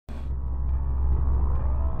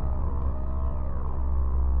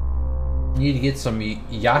Need to get some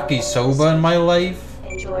yakisoba in my life.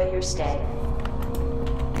 Enjoy your stay.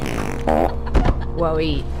 Whoa,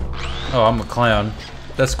 eat. Oh, I'm a clown.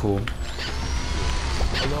 That's cool.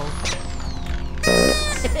 Hello.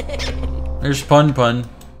 There's Pun Pun.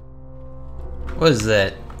 What is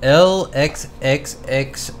that?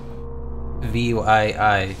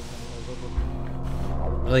 LXXXVII.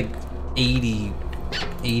 Like 80,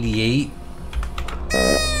 88.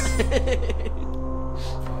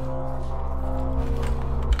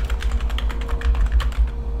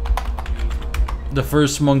 The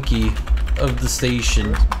first monkey of the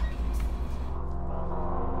station.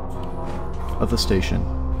 Of the station.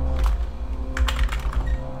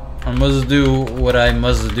 I must do what I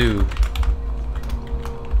must do.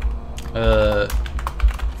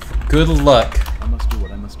 Good luck. I must do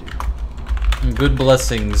what I must do. And good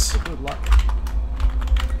blessings. Good luck.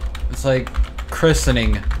 It's like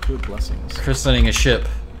christening. Good blessings. Christening a ship.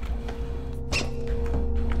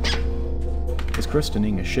 Is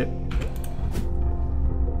christening a ship?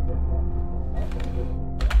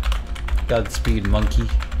 Godspeed, monkey.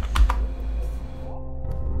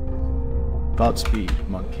 Godspeed,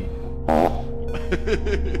 monkey.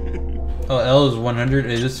 Oh, L is 100,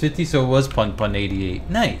 it is 50, so it was Pun Pun 88.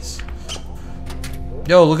 Nice.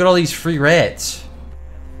 Yo, look at all these free rats.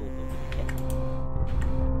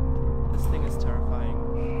 This thing is terrifying.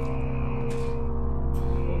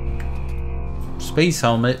 Space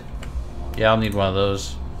helmet. Yeah, I'll need one of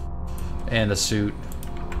those. And a suit.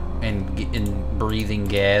 And breathing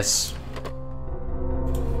gas.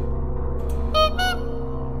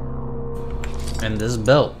 And this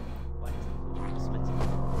belt.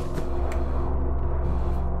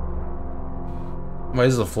 Why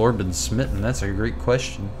has the floor been smitten? That's a great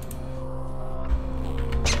question.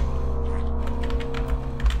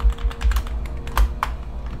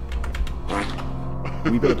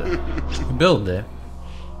 We build it. We build it.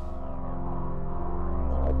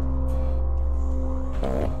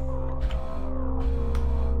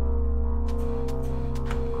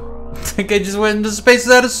 I think I just went into space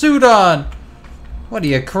without a suit on. What are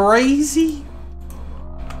you, crazy?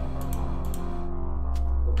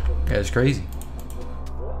 That's crazy.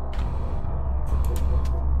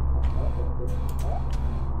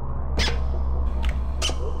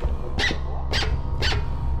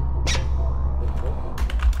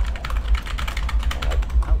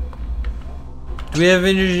 Do we have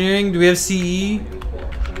engineering? Do we have CE?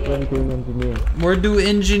 We're doing engineering. Where do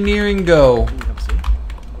engineering go?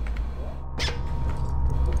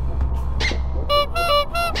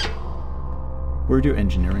 Where do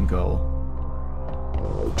engineering go?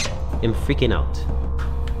 I'm freaking out.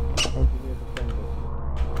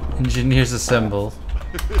 Engineers assemble.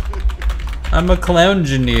 I'm a clown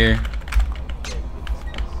engineer.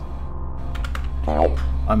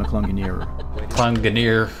 I'm a clongineer.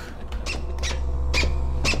 Clowngineer.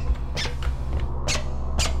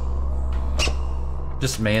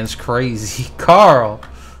 This man's crazy. Carl!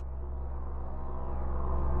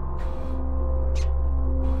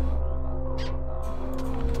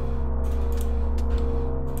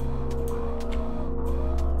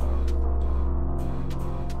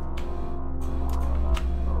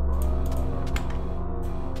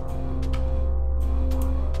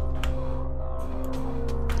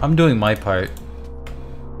 I'm doing my part.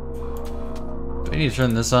 Do I need to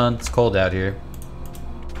turn this on? It's cold out here.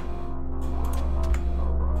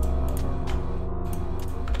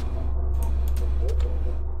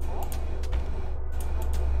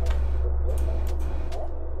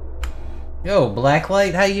 Yo,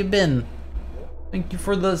 Blacklight, how you been? Thank you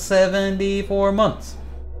for the 74 months.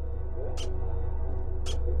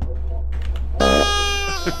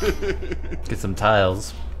 Get some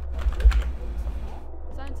tiles.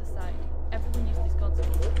 Science aside, everyone uses these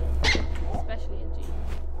concepts, especially in G.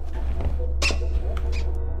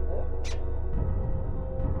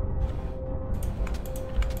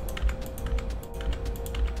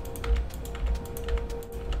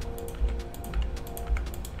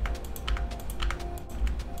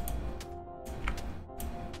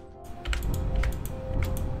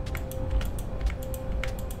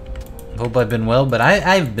 Hope I've been well, but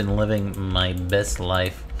I've been living my best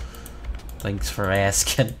life. Thanks for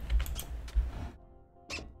asking.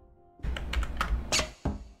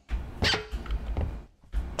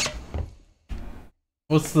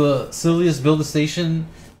 What's the silliest build a station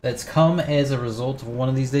that's come as a result of one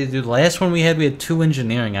of these days? Dude, the last one we had 2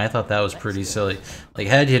 engineering. I thought that was pretty silly. Like,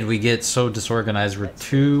 how did we get so disorganized with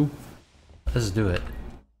 2? Let's do it.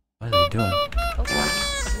 What are they doing?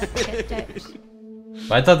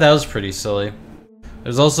 But I thought that was pretty silly.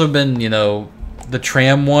 There's also been, you know, the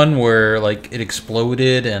tram one where like it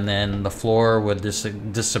exploded and then the floor would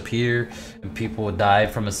disappear and people would die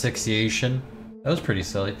from asphyxiation. That was pretty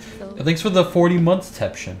silly. Thanks for the 40 months,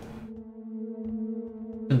 Teption.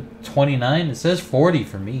 29? It says 40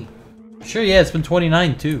 for me. Sure, yeah, it's been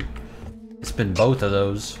 29 too. It's been both of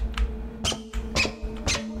those.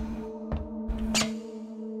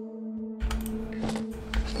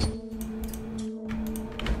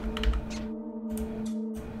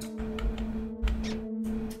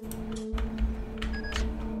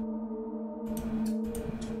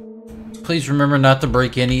 Please remember not to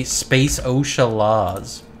break any Space OSHA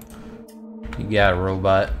laws. You got it,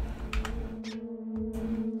 robot.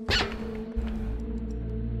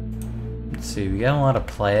 Let's see, we got a lot of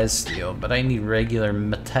plasteel, but I need regular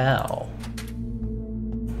metal.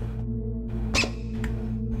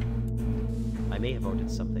 I may have ordered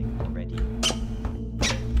something already.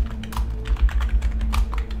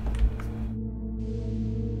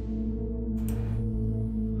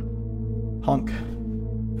 Honk.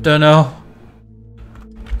 Dunno.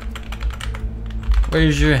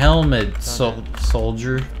 Where's your helmet,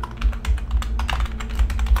 soldier?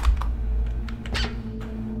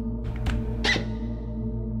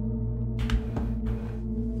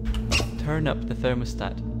 Turn up the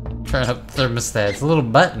thermostat. Turn up thermostat. It's a little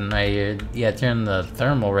button right here. Yeah, turn the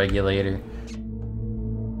thermal regulator.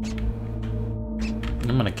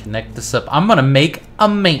 I'm gonna connect this up. I'm gonna make a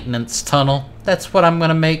maintenance tunnel. That's what I'm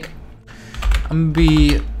gonna make. I'm gonna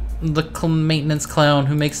be the maintenance clown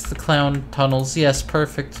who makes the clown tunnels. Yes,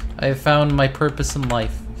 perfect. I have found my purpose in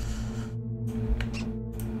life.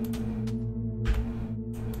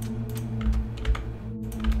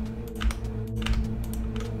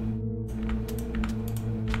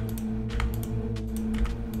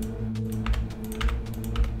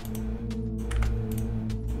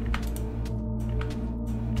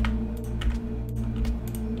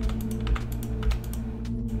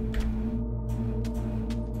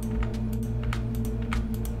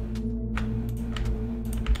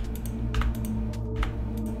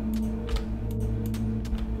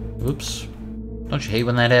 Oops. Don't you hate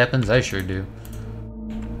when that happens? I sure do.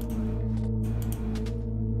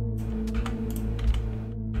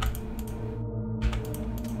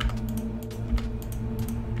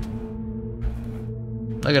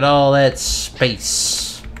 Look at all that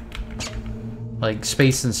space. Like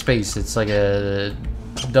space in space. It's like a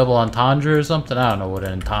double entendre or something. I don't know what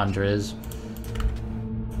an entendre is.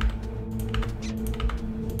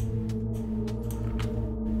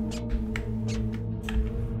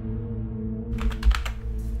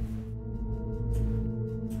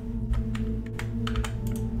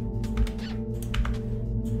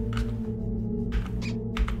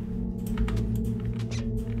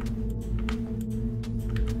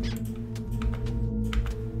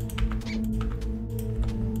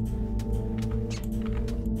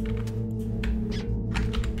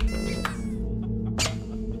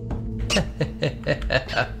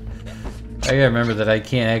 I gotta remember that I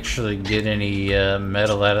can't actually get any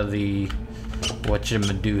metal out of the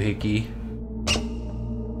whatchamadoohickey.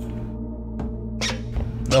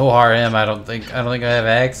 No RM, I don't think I have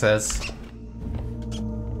access.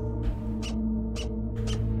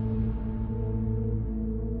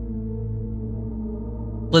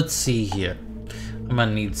 Let's see here. I'm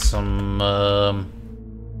gonna need some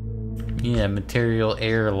yeah, material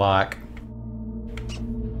airlock.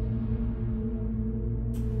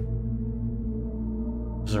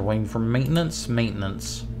 Is there waiting for maintenance?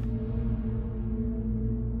 Maintenance.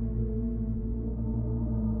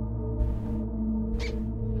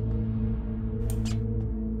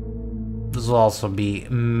 This will also be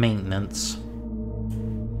maintenance.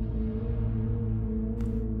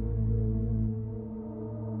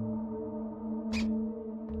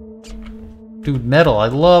 Dude, metal. I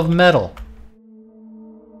love metal.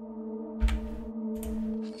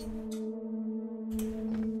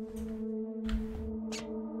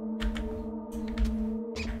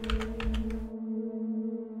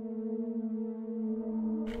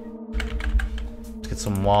 Let's get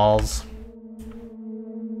some walls.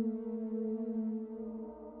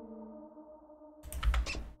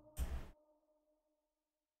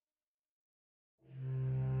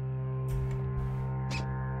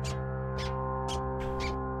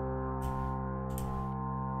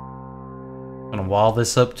 Gonna wall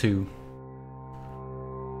this up too.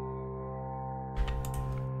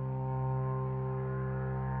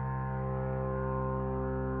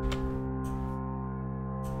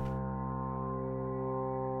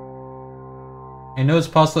 I know it's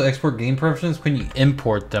possible to export game preferences when you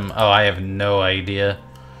import them. Oh, I have no idea.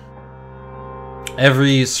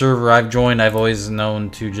 Every server I've joined, I've always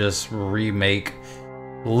known to just remake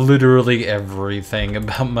literally everything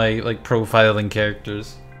about my like profiling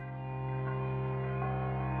characters.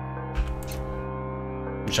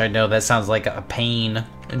 Which I know that sounds like a pain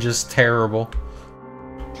and just terrible.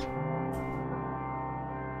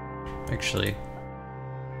 Actually.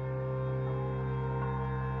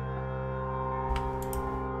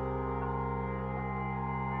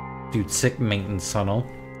 Dude, sick maintenance tunnel.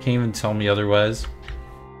 Can't even tell me otherwise.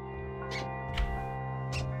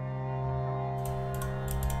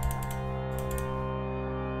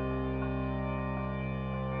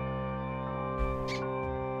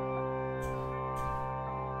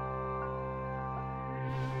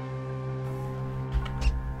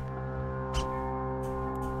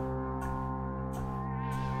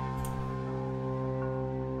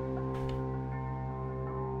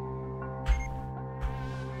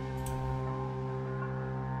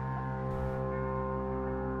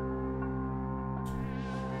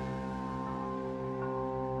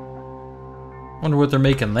 Wonder what they're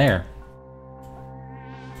making there.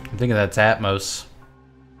 I'm thinking that's Atmos.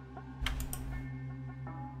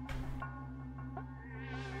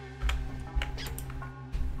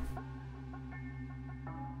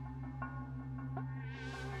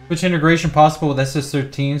 Which integration possible with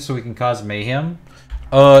SS13 so we can cause mayhem?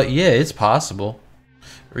 Yeah, it's possible.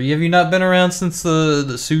 Or have you not been around since the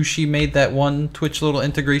Sushi made that one Twitch little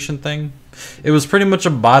integration thing? It was pretty much a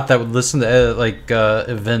bot that would listen to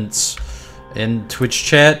events in Twitch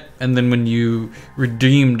chat, and then when you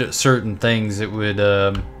redeemed certain things, it would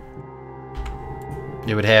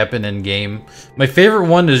happen in game. My favorite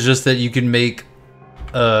one is just that you can make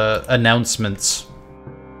announcements,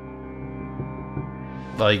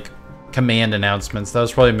 like command announcements. That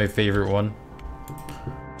was probably my favorite one,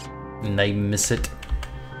 and I miss it.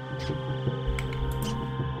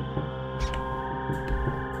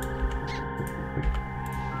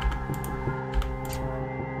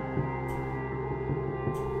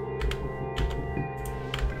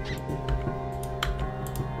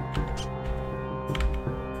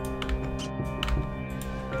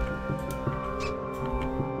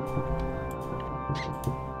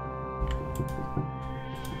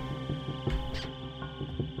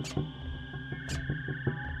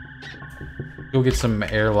 Go get some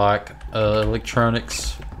airlock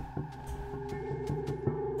electronics.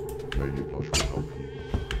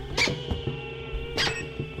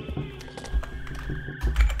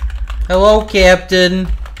 Hello, Captain.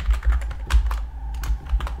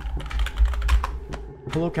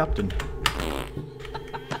 Hello, Captain.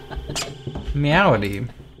 Meowdy.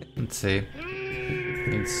 Let's see.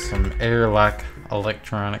 Need some airlock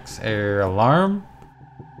electronics. Air alarm.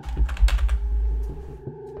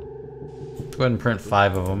 Go ahead and print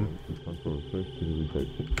 5 of them.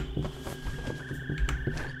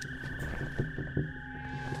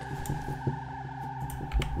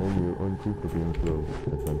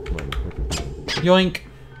 Yoink.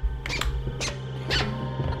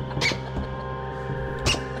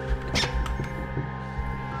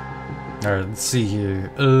 Alright, let's see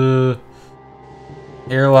here.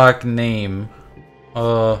 Airlock name.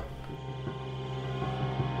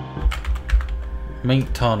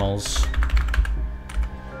 Mink tunnels.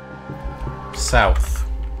 South.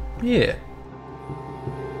 Yeah.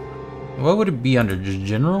 What would it be under? Just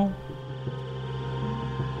general?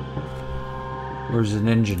 Or is it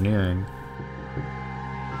engineering?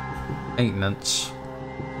 Maintenance.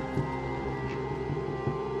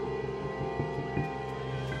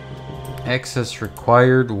 Access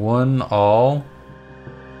required 1 all.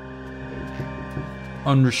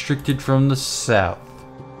 Unrestricted from the south.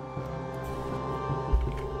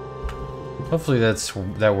 Hopefully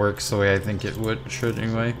that works the way I think it should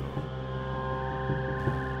anyway.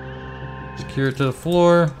 Secure it to the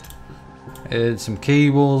floor. Add some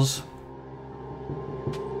cables.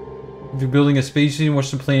 If you're building a space station,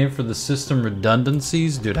 what's the plan for the system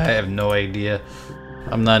redundancies? Dude, I have no idea.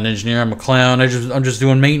 I'm not an engineer, I'm a clown. I'm just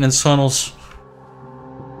doing maintenance tunnels.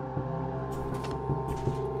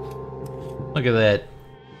 Look at that.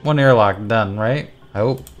 1 airlock done, right? I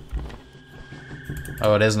hope.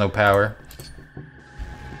 Oh, it has no power.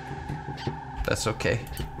 That's okay.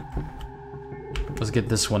 Let's get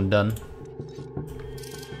this one done.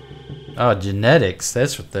 Oh, genetics.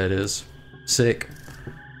 That's what that is. Sick.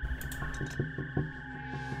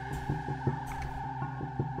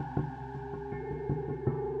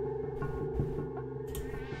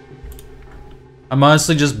 I'm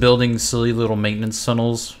honestly just building silly little maintenance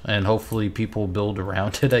tunnels, and hopefully people build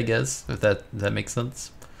around it, I guess, if that makes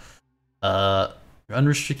sense.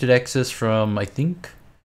 Unrestricted access from, I think,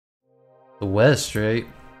 the west, right?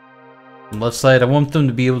 Left side, I want them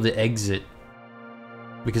to be able to exit.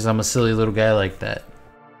 Because I'm a silly little guy like that.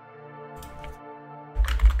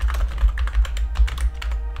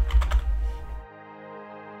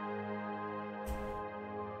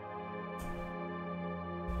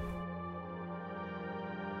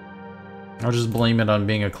 I'll just blame it on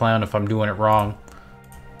being a clown if I'm doing it wrong.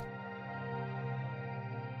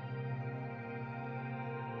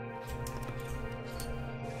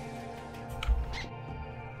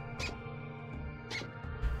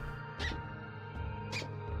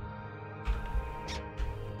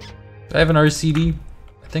 Do I have an RCD?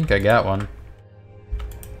 I think I got one.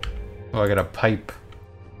 Oh, I got a pipe.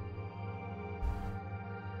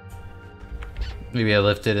 Maybe I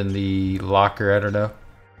left it in the locker, I don't know.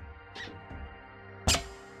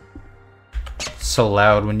 So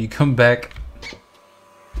loud when you come back.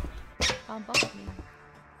 Can't bust me.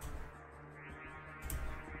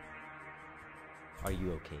 Are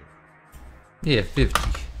you okay? Yeah,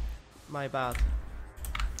 50. My bad.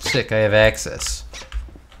 Sick, I have access.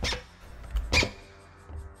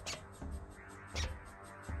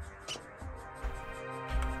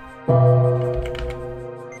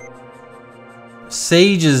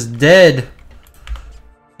 Sage is dead.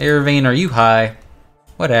 Airvane, are you high?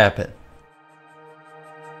 What happened?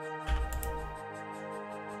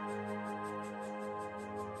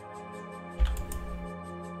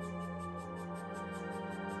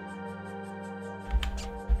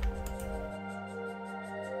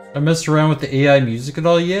 I messed around with the AI music at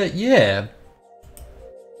all yet? Yeah.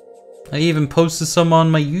 I even posted some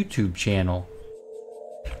on my YouTube channel.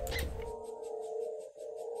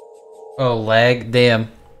 Oh, lag.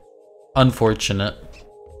 Damn. Unfortunate.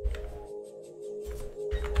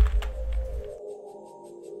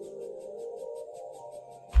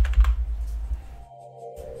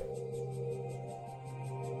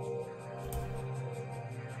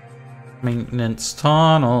 Maintenance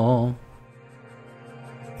tunnel.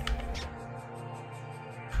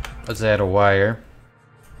 Let's add a wire.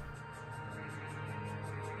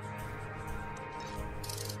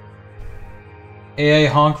 AI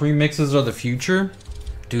Honk remixes are the future?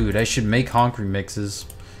 Dude, I should make Honk remixes.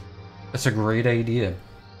 That's a great idea.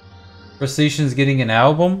 Russ Station's getting an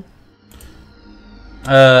album?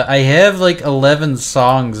 I have like 11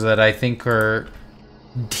 songs that I think are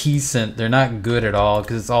decent. They're not good at all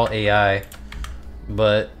because it's all AI.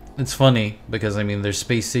 But it's funny because, I mean, they're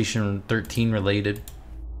Space Station 13 related.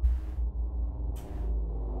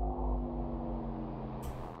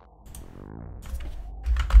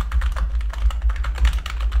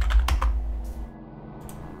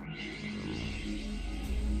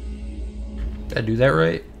 Did I do that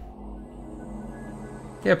right?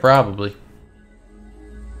 Yeah, probably.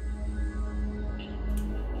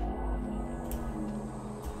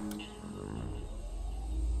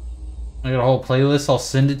 I got a whole playlist, I'll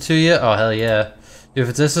send it to you. Oh, hell yeah. If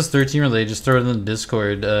it's SS13 related, just throw it in the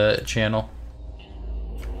Discord channel.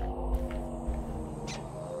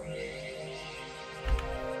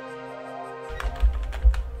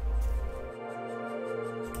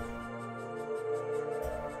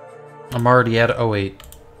 I'm already at. Oh wait,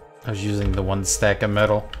 I was using the one stack of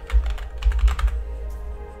metal.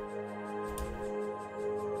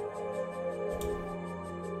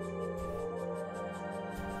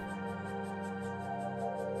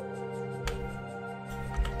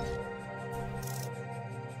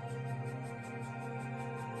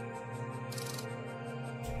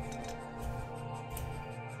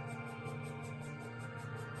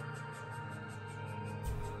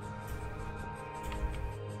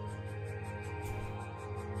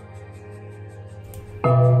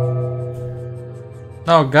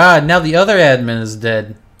 Oh god, now the other admin is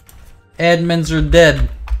dead. Admins are dead.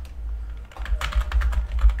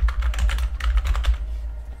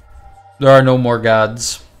 There are no more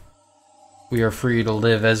gods. We are free to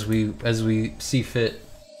live as we see fit.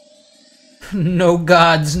 No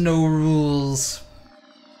gods, no rules.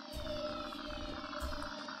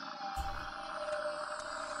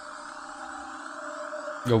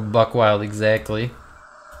 Go buck wild, exactly.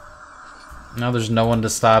 Now there's no one to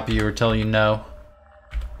stop you or tell you no.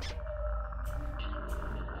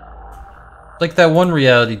 Like that one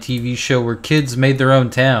reality TV show where kids made their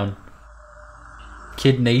own town.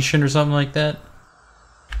 Kid Nation or something like that.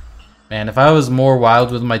 Man, if I was more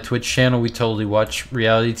wild with my Twitch channel, we'd totally watch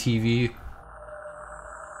reality TV.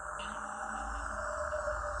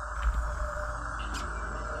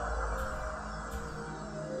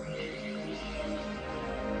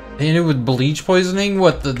 And it with bleach poisoning?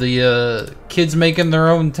 What, the kids making their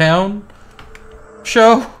own town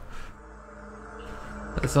show?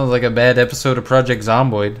 That sounds like a bad episode of Project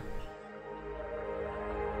Zomboid.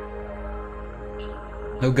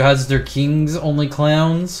 No gods, they're kings, only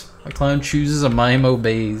clowns. A clown chooses, a mime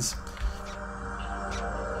obeys.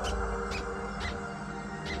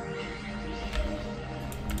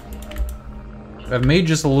 I've made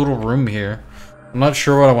just a little room here. I'm not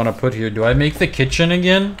sure what I want to put here. Do I make the kitchen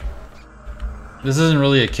again? This isn't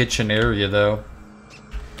really a kitchen area though.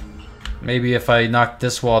 Maybe if I knock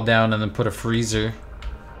this wall down and then put a freezer.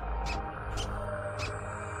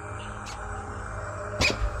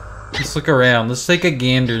 Let's look around. Let's take a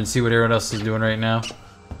gander and see what everyone else is doing right now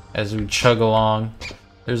as we chug along.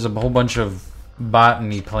 There's a whole bunch of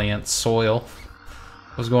botany plants, soil.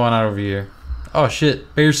 What's going on over here? Oh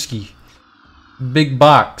shit, Bearski. Big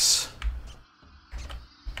box.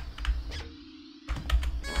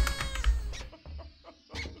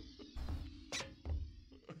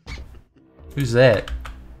 Who's that?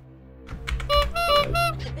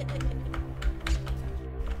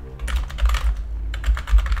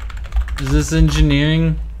 Is this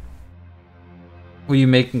engineering? What are you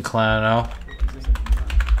making, clown? Now?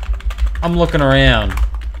 I'm looking around.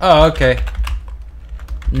 Oh, okay.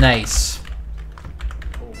 Nice.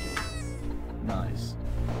 Nice.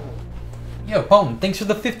 Yo, Pone, thanks for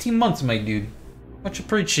the 15 months, my dude. Much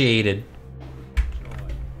appreciated.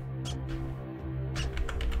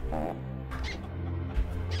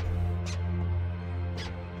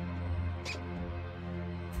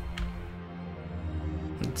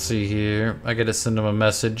 Let's see here. I gotta send him a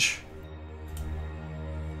message.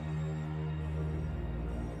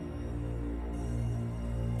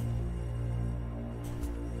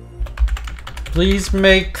 Please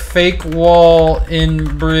make fake wall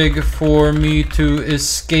in brig for me to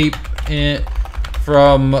escape it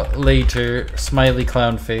from later. Smiley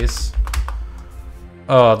clown face.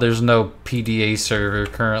 Oh, there's no PDA server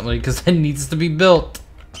currently because it needs to be built.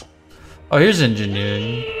 Oh, here's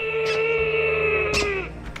engineering.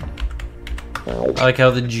 I like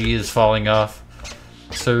how the G is falling off.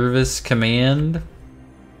 Service command.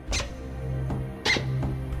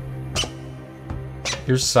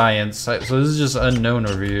 Here's science. So this is just unknown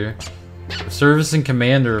over here. Service and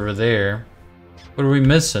commander over there. What are we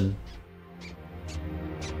missing?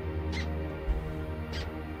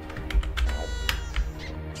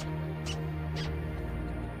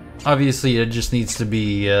 Obviously, it just needs to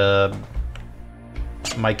be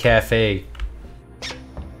my cafe.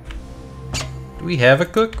 Do we have a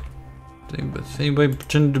cook? Has anybody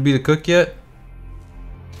pretended to be the cook yet?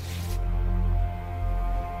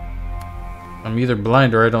 I'm either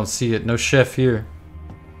blind or I don't see it. No chef here.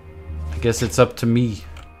 I guess it's up to me.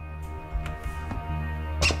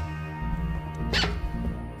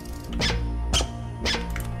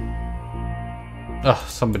 Oh,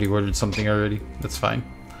 somebody ordered something already. That's fine.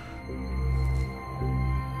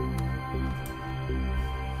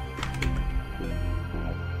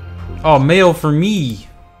 Oh, mail for me.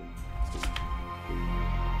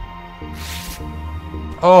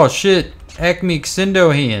 Oh shit, Acme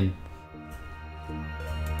Extendo hand.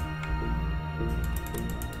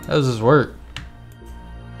 How does this work?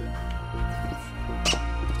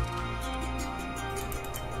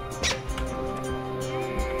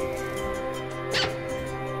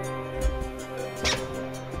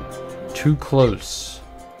 Too close.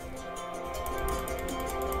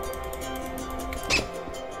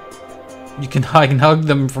 I can hug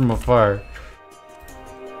them from afar.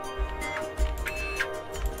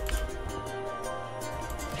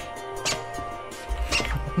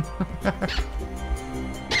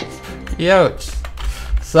 Ouch.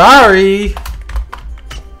 Sorry.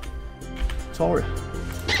 Sorry.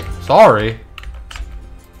 Sorry.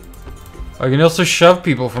 I can also shove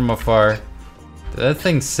people from afar. That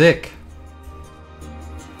thing's sick.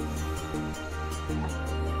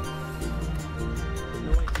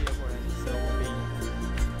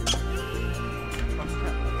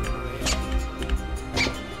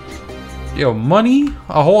 Yo, money?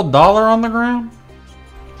 A whole dollar on the ground?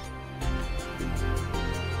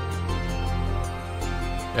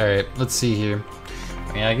 Alright, let's see here.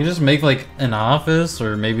 I mean, I can just make like an office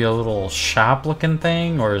or maybe a little shop looking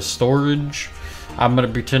thing or a storage. I'm gonna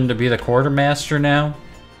pretend to be the quartermaster now.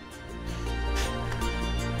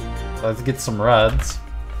 Let's get some rods.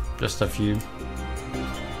 Just a few.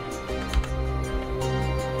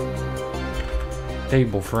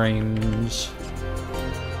 Table frames.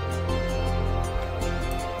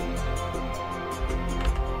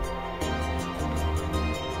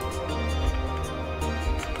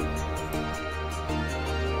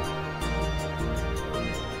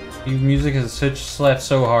 Music has slapped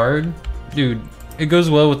so hard. Dude, it goes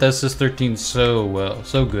well with SS13 so well.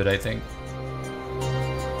 So good, I think.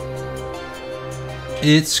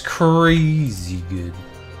 It's crazy good.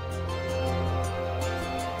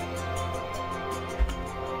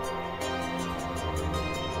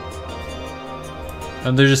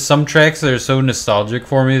 And there's just some tracks that are so nostalgic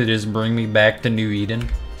for me that just bring me back to New Eden.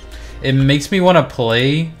 It makes me want to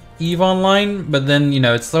play EVE Online, but then, you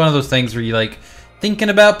know, it's one of those things where you like thinking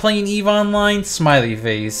about playing EVE Online, smiley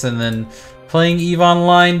face, and then playing EVE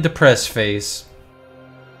Online, depressed face.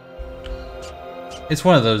 It's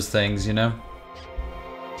one of those things, you know?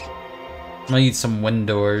 I need some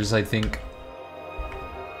windows, I think.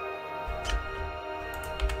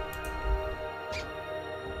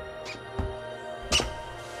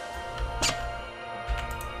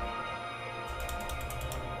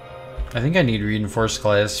 I think I need reinforced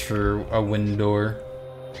glass for a window.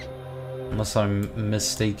 Unless I'm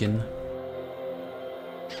mistaken.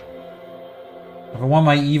 If I want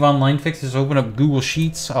my EVE Online fixes, open up Google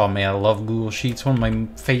Sheets. Oh man, I love Google Sheets. One of my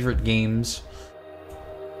favorite games.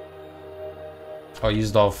 Oh, I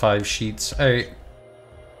used all 5 sheets. Alright.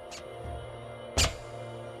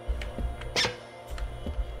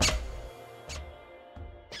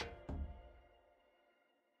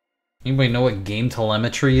 Anybody know what game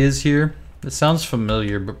telemetry is here? It sounds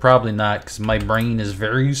familiar, but probably not, because my brain is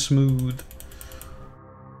very smooth.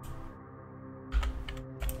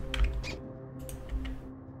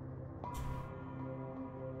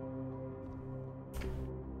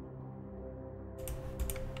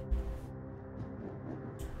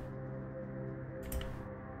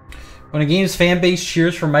 When a game's fanbase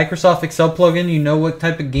cheers for Microsoft Excel plugin, you know what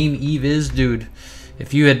type of game EVE is, dude.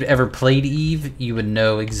 If you had ever played EVE, you would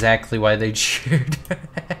know exactly why they cheered.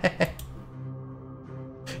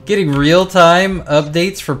 Getting real-time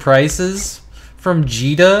updates for prices from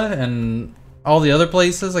Jita and all the other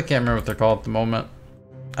places. I can't remember what they're called at the moment.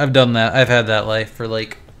 I've done that. I've had that life for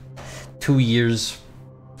like 2 years.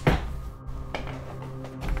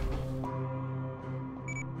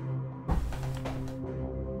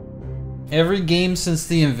 Every game since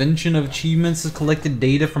the invention of achievements has collected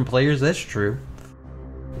data from players. That's true.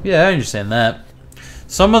 Yeah, I understand that.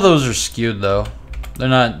 Some of those are skewed though. They're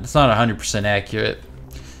not, it's not 100% accurate.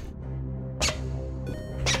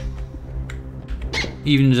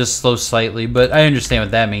 Even just slow slightly, but I understand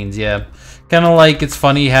what that means, yeah. Kind of like, it's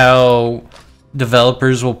funny how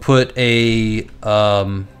developers will put a, you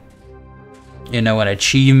know, an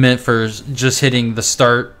achievement for just hitting the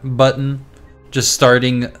start button, just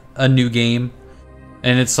starting a new game,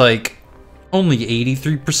 and it's like, only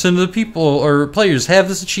 83% of the people or players have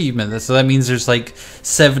this achievement. So that means there's like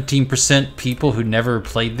 17% people who never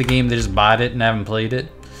played the game. They just bought it and haven't played it.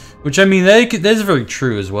 Which, I mean, that's very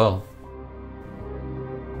true as well.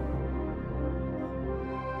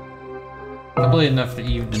 I played enough for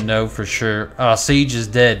Eve to know for sure. Oh, Sage is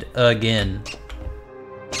dead again.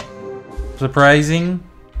 Surprising?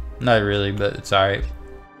 Not really, but it's alright.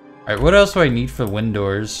 Alright, what else do I need for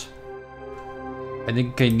windows? I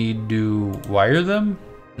think I need to wire them?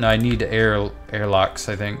 No, I need airlocks,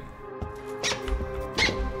 I think.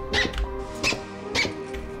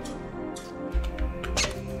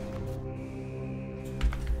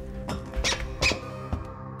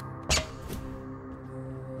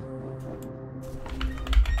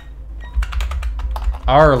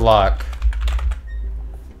 Our lock.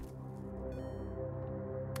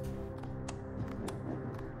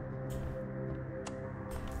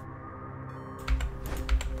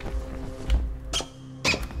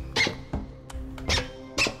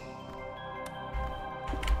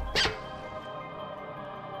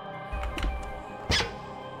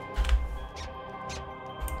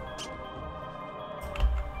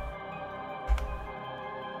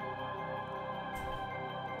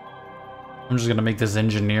 I'm just gonna make this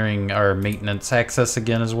engineering or maintenance access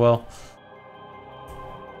again as well.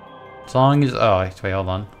 As long as, oh, wait, hold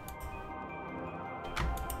on.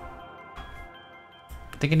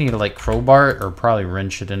 I think I need to like crowbar it or probably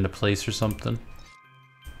wrench it into place or something.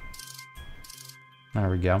 There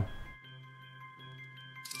we go.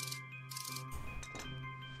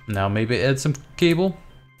 Now maybe add some cable.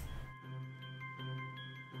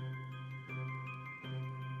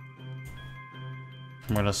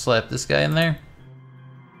 I'm gonna slap this guy in there.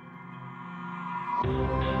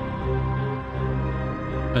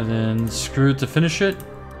 And then screw it to finish it.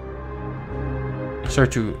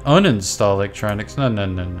 Start to uninstall electronics. No.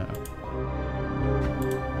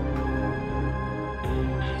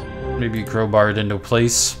 Maybe crowbar it into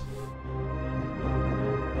place.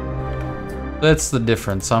 That's the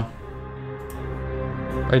difference, huh?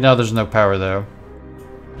 Right now there's no power though.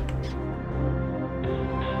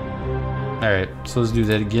 Alright, so let's do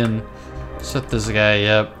that again. Set this guy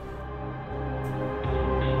up.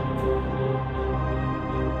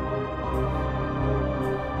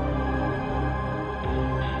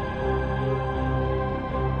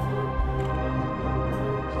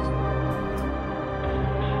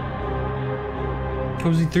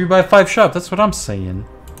 Cozy 3x5 shop, that's what I'm saying.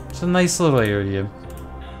 It's a nice little area.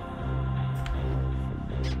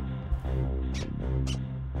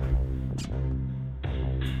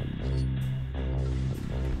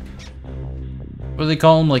 What do they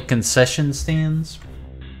call them? Like concession stands?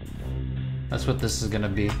 That's what this is gonna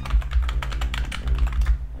be.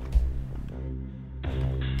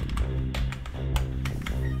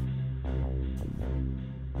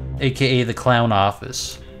 AKA the clown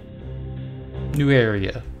office. New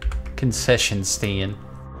area. Concession stand.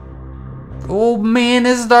 Oh man,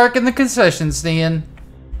 it's dark in the concession stand.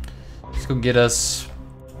 Let's go get us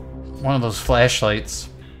one of those flashlights.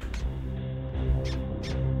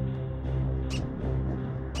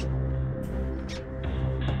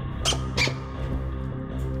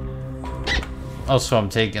 Also, I'm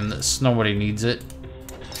taking this. Nobody needs it.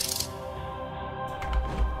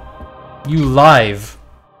 You live.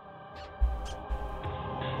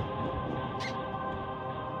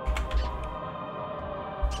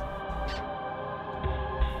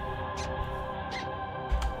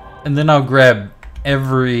 And then I'll grab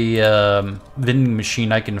every vending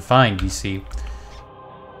machine I can find, you see.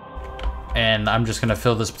 And I'm just gonna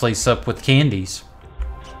fill this place up with candies.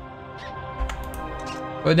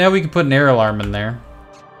 But now we can put an air alarm in there.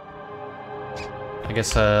 I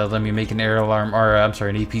guess let me make an air alarm, or I'm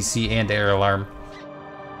sorry, an APC and air alarm.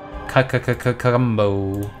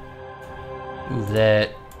 Combo. Move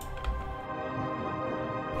that.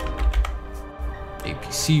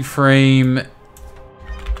 APC frame.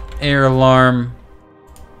 Air alarm.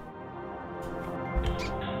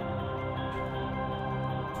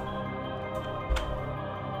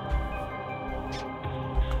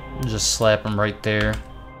 Just slap them right there.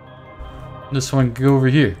 This one can go over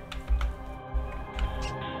here.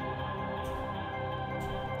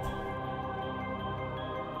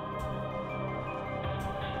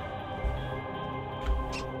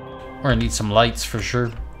 Or I need some lights for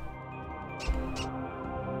sure.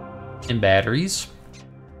 And batteries.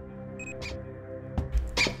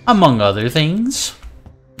 Among other things.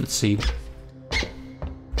 Let's see.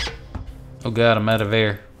 Oh god, I'm out of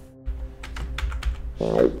air.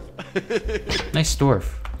 Nice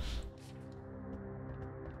dwarf.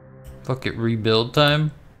 Fuck it, rebuild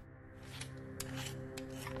time.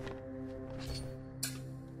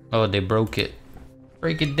 Oh, they broke it.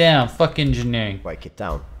 Break it down. Fuck engineering. Break it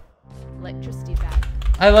down. Electricity bad.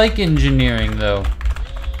 I like engineering though.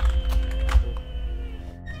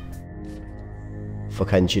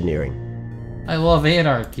 Fuck engineering. I love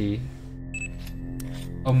anarchy.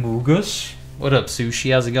 Amugus? What up,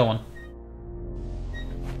 Sushi? How's it going?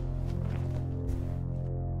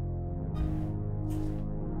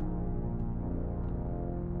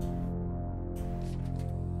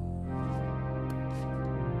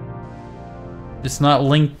 It's not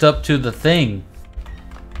linked up to the thing.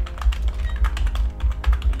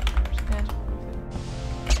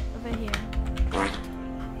 Over here.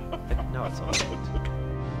 No, it's not.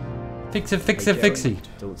 Fix it, fix Hey, it, fix Jerry, it.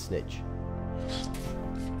 Don't snitch.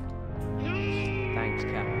 Thanks,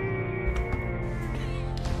 Cap.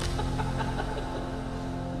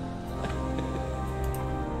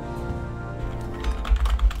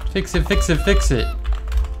 Fix it, fix it, fix it.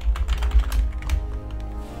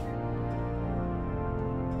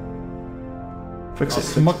 Fix it.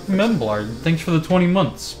 Smuck Memblard, thanks for the 20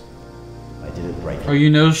 months. I didn't break it. Are you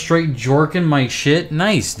no straight jorking my shit?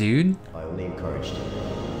 Nice, dude. I only encouraged you.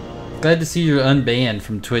 Glad to see you're unbanned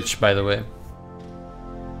from Twitch, by the way.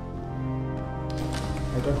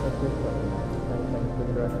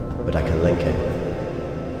 But I can link it.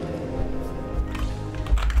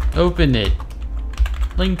 Open it.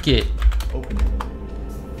 Link it. Open it.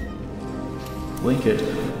 Link it.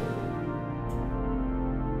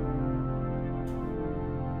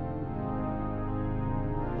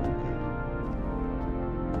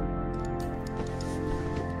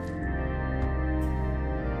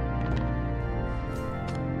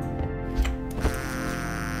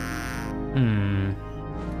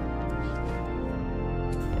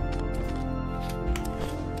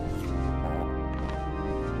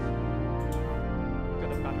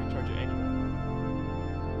 Got a battery charger anyway.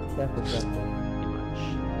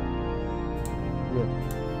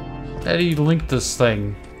 How do you link this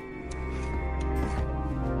thing?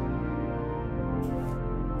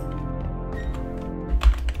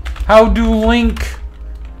 How do link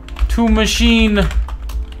to machine?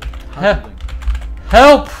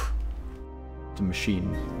 Help! The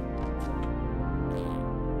machine.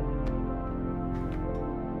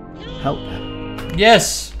 Help.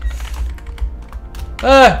 Yes.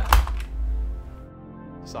 Ah.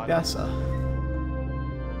 Yes, sir.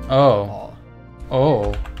 Oh.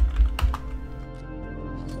 Oh.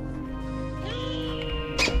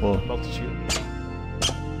 Oh, Multitude.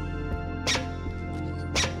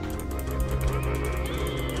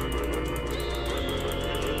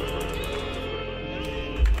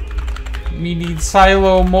 We need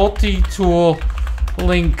silo multi-tool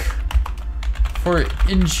link for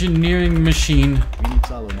engineering machine. we need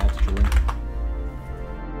silo multi link.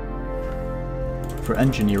 For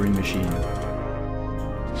engineering machine.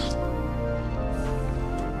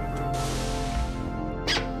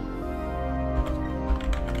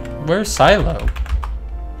 Where's silo?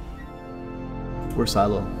 Where's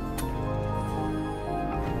silo?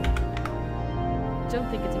 Don't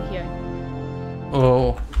think it's in here.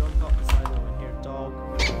 Oh. We don't got the silo in here, dog.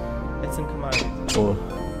 It's in command. Oh,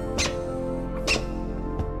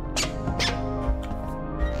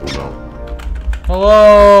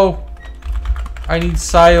 Hello? I need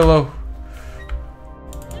silo.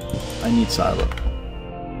 I need silo.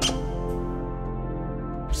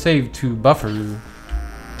 Save to buffer.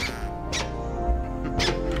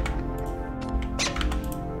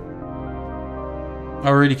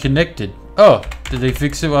 Already connected. Oh, did they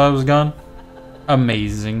fix it while I was gone?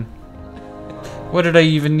 Amazing. What did I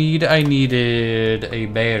even need? I needed a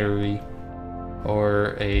battery.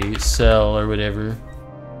 Or a cell or whatever.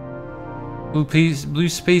 Blue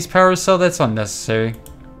space power cell? That's unnecessary.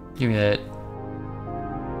 Give me that.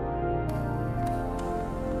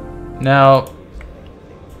 Now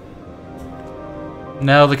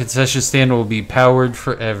the concession stand will be powered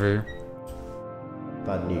forever.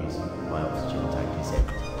 Bad news. My oxygen tank is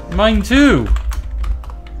empty. Mine too!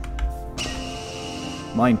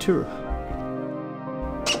 Mine too.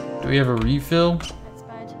 Do we have a refill? That's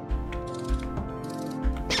bad.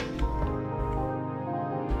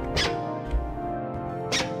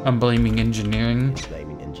 I'm blaming engineering.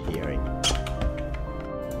 Blaming engineering.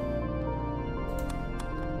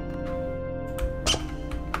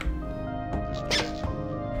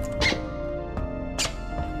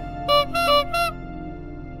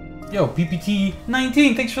 Yo, PPT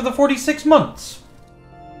 19, thanks for the 46 months!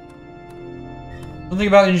 Something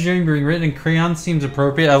about engineering being written in crayon seems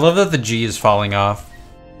appropriate. I love that the G is falling off.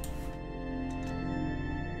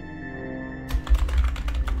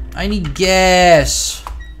 I need gas!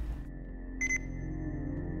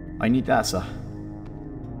 I need asa.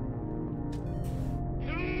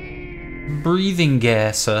 Breathing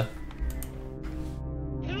gas.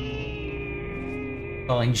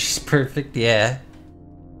 LNG's perfect, yeah.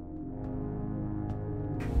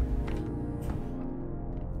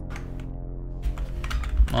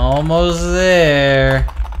 Almost there.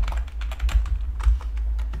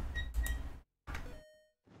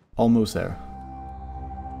 Almost there.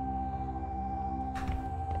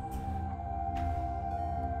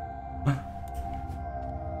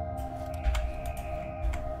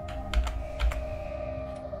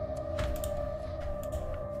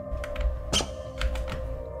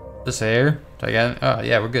 This air? Do I got it? Oh,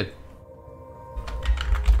 yeah, we're good.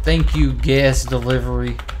 Thank you, gas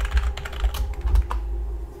delivery.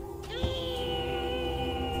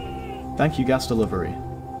 Thank you, gas delivery.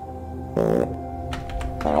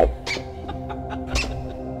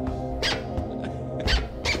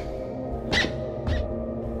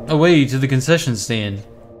 Away to the concession stand.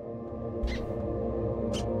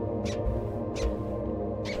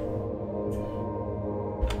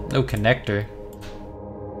 No connector.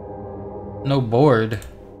 No board.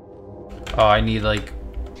 Oh, I need like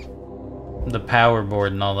the power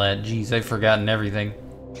board and all that. Jeez, I've forgotten everything.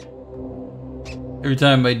 Every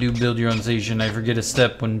time I do build your own station, I forget a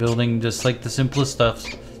step when building just like the simplest stuff.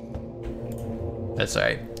 That's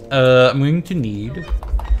alright. I'm going to need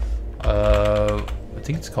I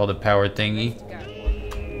think it's called a power thingy.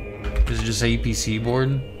 Is it just APC board?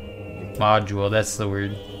 Module, that's the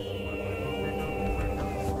word.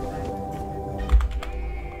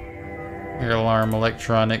 Air alarm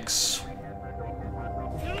electronics.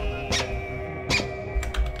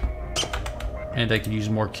 And I could use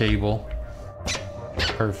more cable.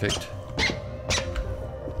 Perfect.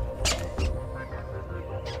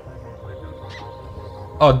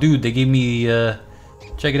 Oh dude, they gave me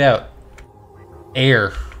check it out.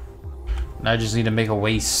 Air. Now I just need to make a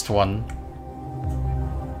waste one.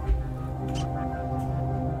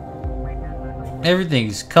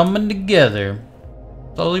 Everything's coming together.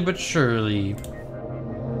 Slowly but surely.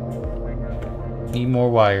 Need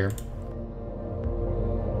more wire.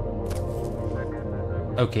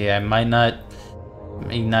 Okay, I may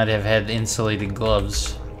not have had insulated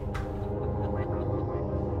gloves.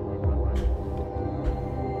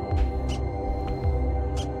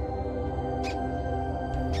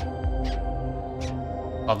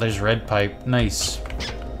 Oh, there's red pipe. Nice.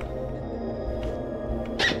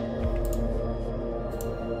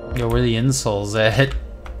 Yo, where the insoles at?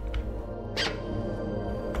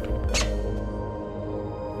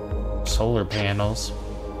 Solar panels.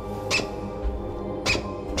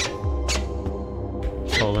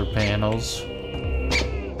 Solar panels.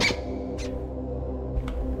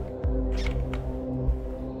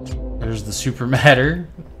 There's the super matter.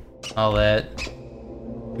 All that.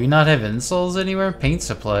 Do we not have insoles anywhere? Paint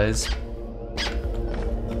supplies.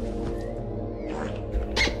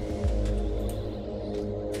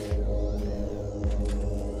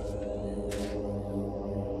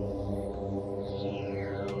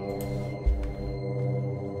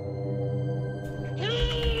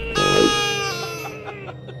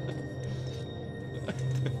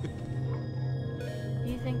 Do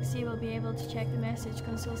you think C will be able to check the message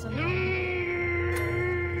console somehow?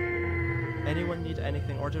 Anyone need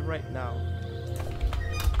anything ordered right now?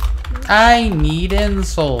 I need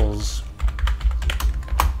insoles.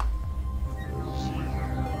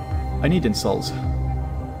 I need insoles.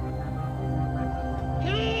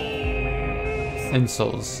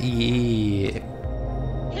 Insoles, yeah.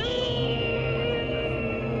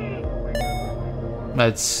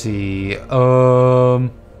 Let's see.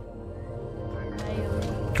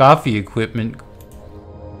 Coffee equipment.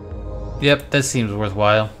 Yep, that seems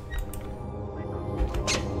worthwhile.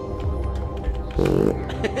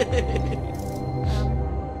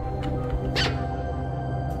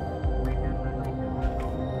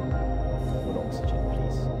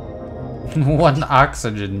 One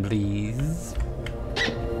oxygen, please. 1 oxygen, please.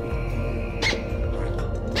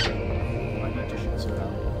 I need to shoot some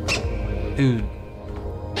down. Dude.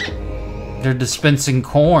 They're dispensing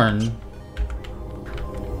corn.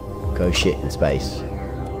 Go shit in space.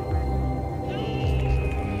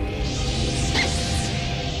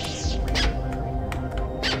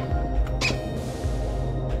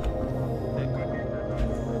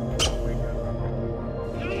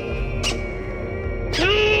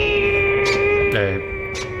 Alright.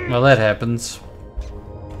 Well, that happens.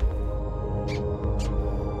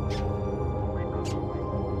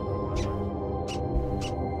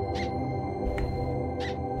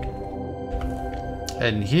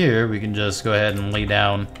 And here we can just go ahead and lay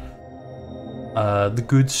down the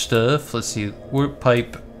good stuff. Let's see, work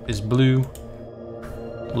pipe is blue.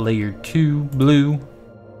 Layer 2, blue.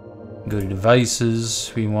 Go to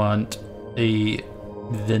devices. We want a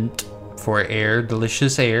vent for air,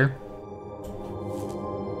 delicious air.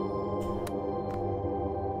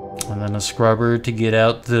 And then a scrubber to get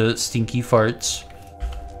out the stinky farts.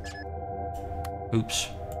 Oops.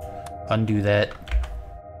 Undo that.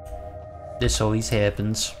 This always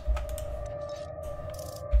happens.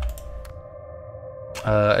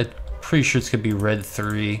 I'm pretty sure it's gonna be red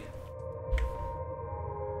 3.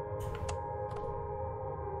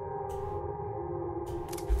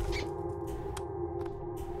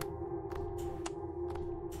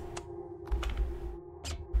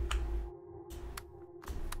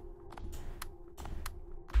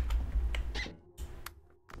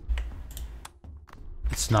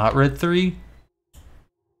 It's not red 3?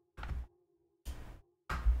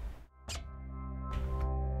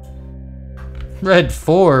 Red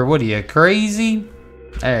 4? What are you, crazy?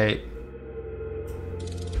 Alright.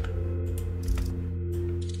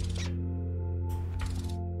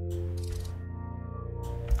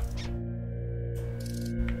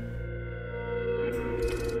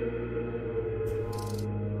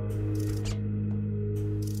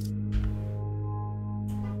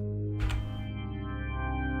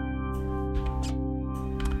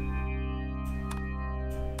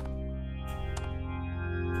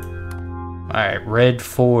 Alright, red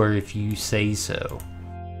 4 if you say so.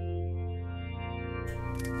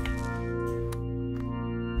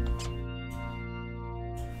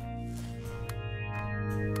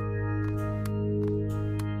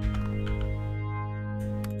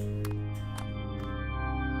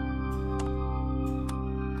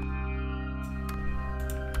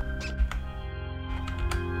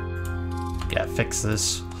 Yeah, fix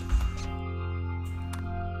this.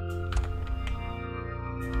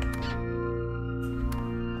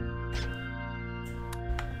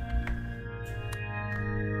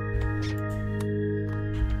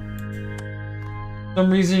 For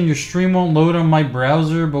some reason your stream won't load on my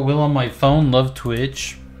browser but will on my phone. Love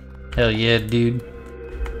Twitch. Hell yeah, dude.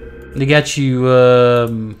 They got you,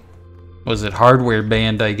 was it hardware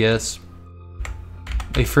banned, I guess.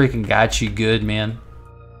 They freaking got you good, man.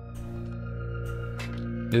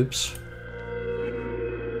 Oops.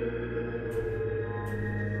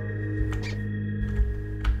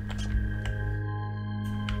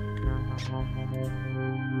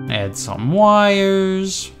 Add some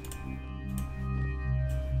wires.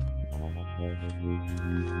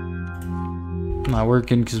 Not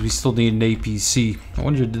working because we still need an APC. I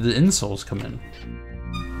wonder, did the insoles come in?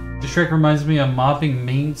 This trick reminds me of mopping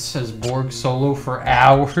mates as Borg solo for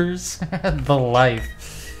hours. The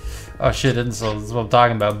life. Oh shit, insoles. That's what I'm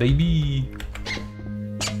talking about, baby.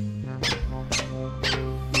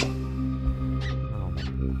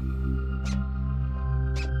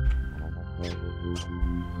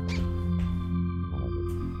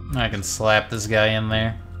 I can slap this guy in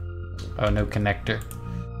there. Oh, no connector.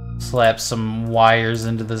 Slap some wires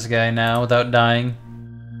into this guy now without dying.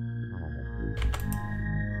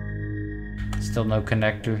 Still no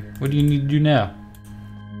connector. What do you need to do now?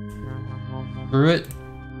 Screw it?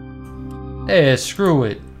 Yeah, screw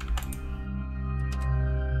it.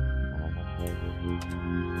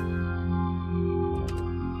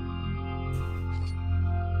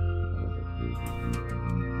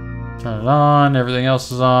 Turn it on, everything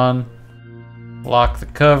else is on. Lock the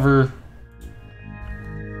cover.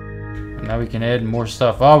 And now we can add more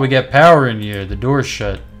stuff. Oh, we got power in here. The door's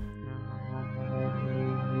shut.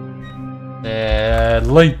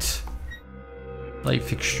 Light. Light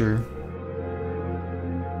fixture.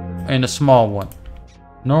 And a small one.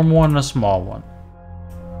 Normal one and a small one.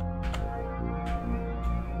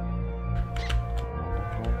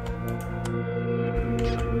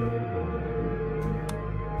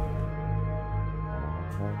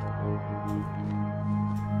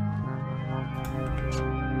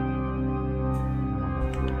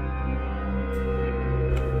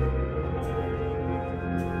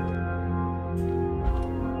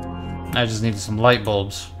 I just needed some light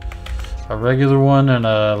bulbs. A regular one and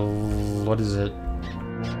a... what is it?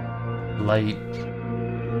 Light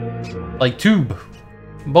tube.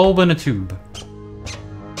 Bulb and a tube.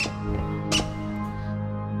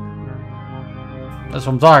 That's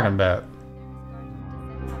what I'm talking about.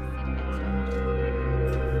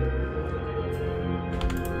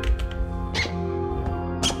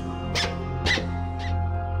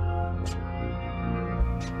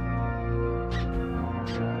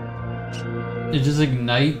 It just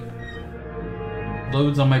ignite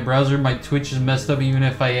loads on my browser. My Twitch is messed up even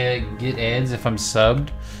if I get ads if I'm subbed.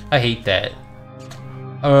 I hate that.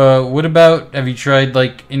 What about, have you tried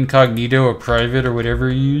like incognito or private or whatever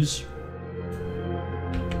you use?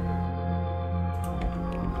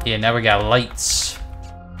 Yeah, now we got lights.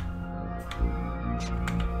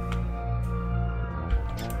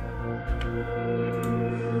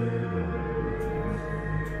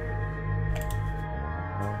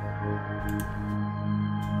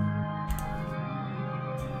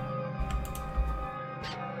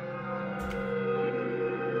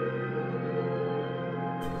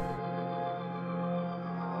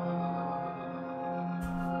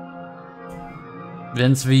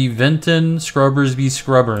 Vents v ventin, scrubbers v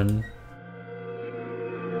scrubberin'.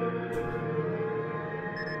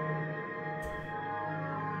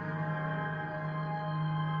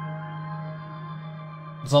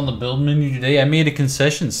 It's on the build menu today. I made a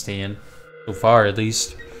concession stand. So far, at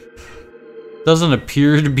least. Doesn't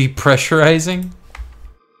appear to be pressurizing.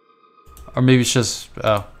 Or maybe it's just...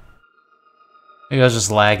 oh. Maybe I was just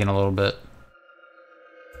lagging a little bit.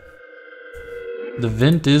 The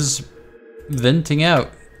vent is... venting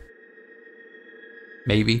out.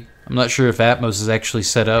 Maybe. I'm not sure if Atmos is actually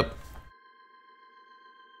set up.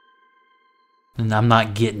 And I'm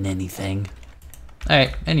not getting anything.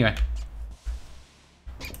 Alright, anyway.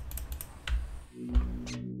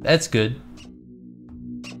 That's good.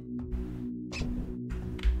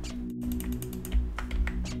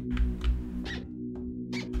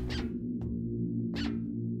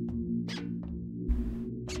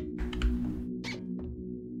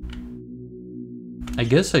 I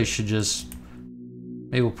guess I should just...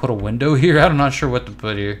 maybe we'll put a window here? I'm not sure what to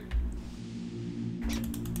put here.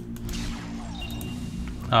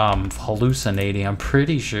 Hallucinating, I'm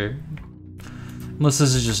pretty sure. Unless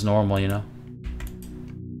this is just normal, you know?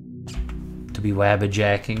 To be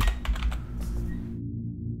wabba-jacking.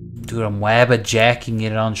 Dude, I'm wabba-jacking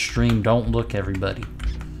it on stream. Don't look, everybody.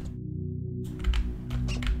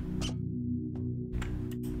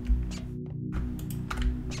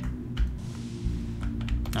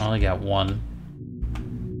 I only got one.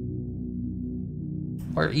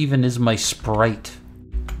 Where even is my sprite?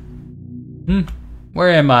 Where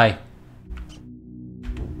am I?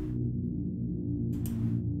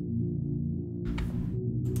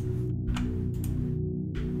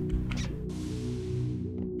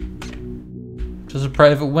 Just a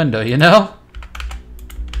private window, you know?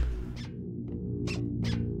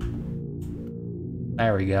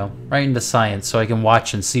 There we go. Right into science so I can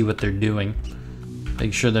watch and see what they're doing.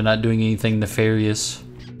 Make sure they're not doing anything nefarious.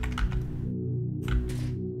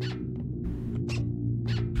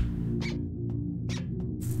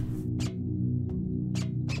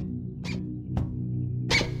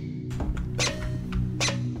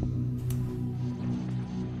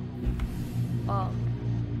 bomb.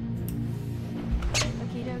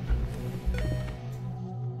 Okie dokie.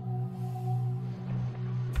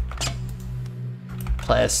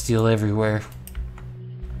 Plasteel everywhere.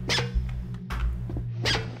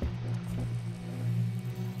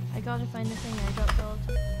 I gotta find the thing I got told.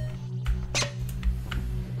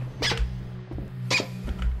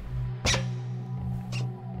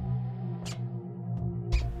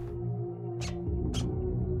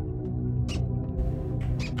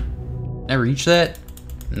 I reach that?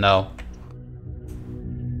 No.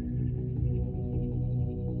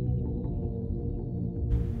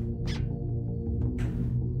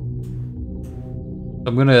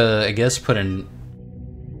 I'm gonna, I guess, put an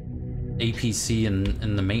APC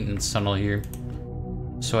in the maintenance tunnel here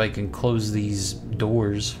so I can close these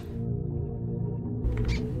doors.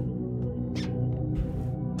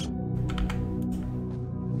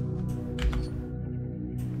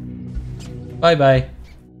 Bye-bye.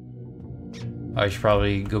 I should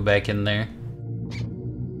probably go back in there.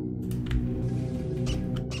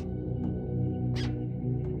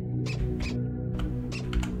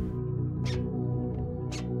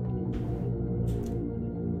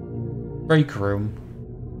 Break room.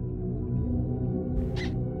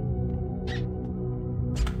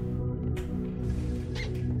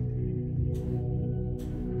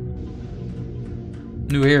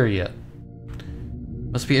 New area.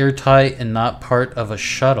 Must be airtight and not part of a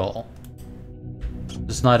shuttle.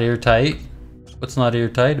 It's not airtight? What's not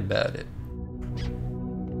airtight about it?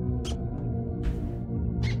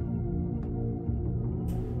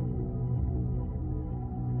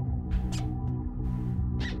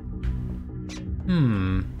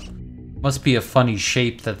 Must be a funny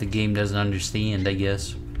shape that the game doesn't understand, I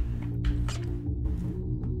guess.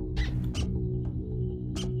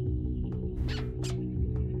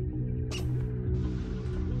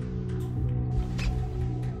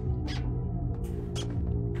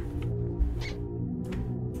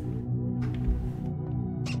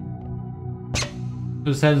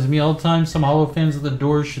 This happens to me all the time. Some hollow fans of the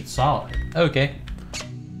doors should solve it. Okay.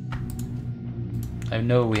 I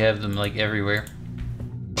know we have them like everywhere.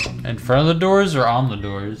 In front of the doors or on the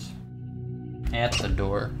doors? At the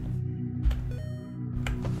door.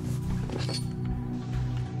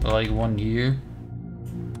 Like one here.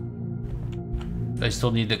 I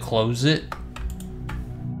still need to close it.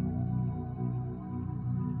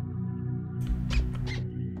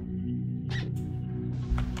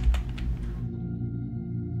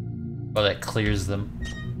 Oh, that clears them.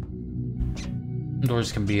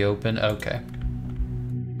 Doors can be open. Okay.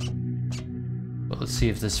 But let's see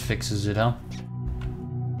if this fixes it, huh?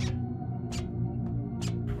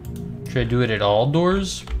 Should I do it at all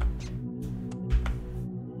doors?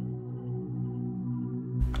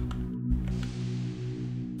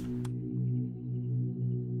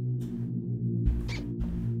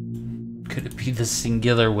 Could it be the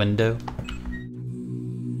singular window?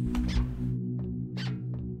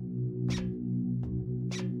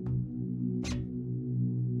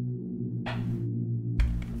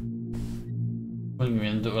 What do you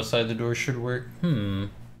mean, the side of the door should work?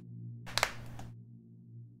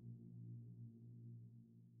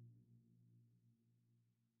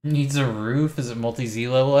 Needs a roof? Is it multi-Z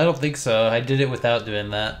level? I don't think so. I did it without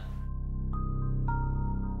doing that.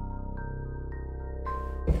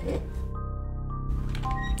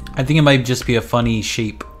 I think it might just be a funny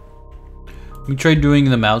shape. Let me try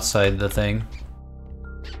doing them outside the thing.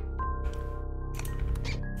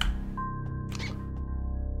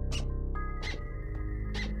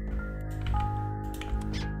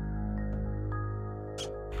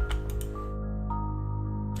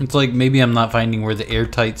 It's like maybe I'm not finding where the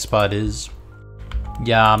airtight spot is.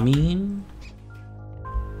 Yeah, I mean...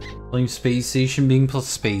 Blame space station being plus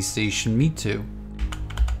space station, me too.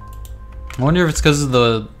 I wonder if it's because of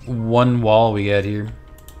the one wall we got here.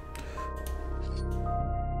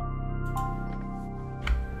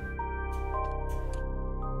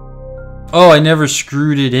 Oh, I never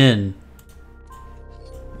screwed it in.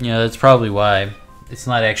 Yeah, that's probably why. It's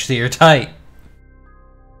not actually airtight.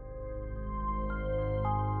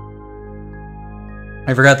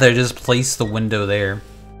 I forgot that I just placed the window there.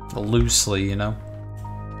 Loosely, you know.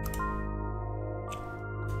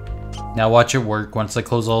 Now watch it work once I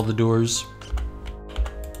close all the doors.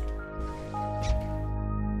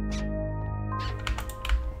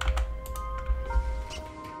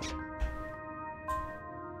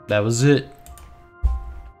 That was it.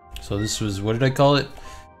 So this was, what did I call it?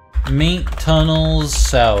 Main tunnels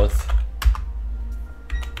south.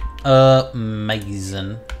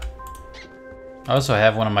 Amazing. I also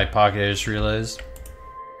have one in my pocket, I just realized.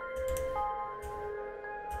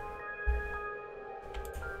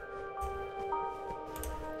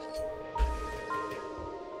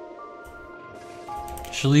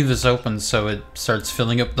 Should leave this open so it starts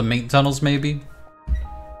filling up the main tunnels, maybe.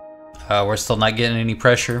 We're still not getting any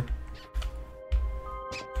pressure.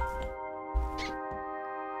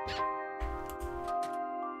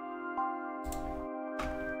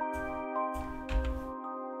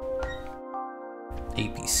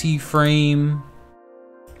 APC frame.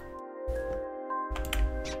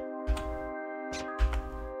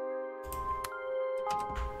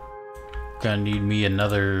 Gonna need me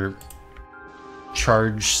another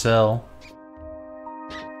charge cell.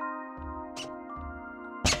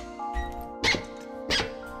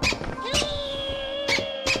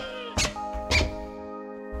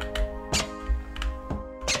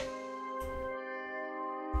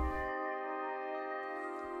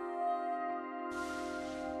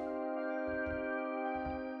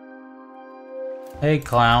 Hey,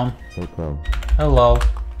 clown. Hey, clown. Hello.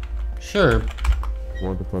 Sure.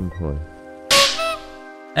 Want a fun toy?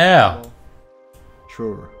 Ow.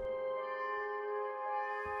 Sure.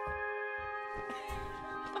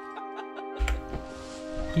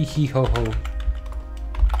 Hee hee ho ho.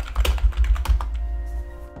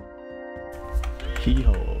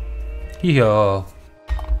 Hee-ho. Hee ho.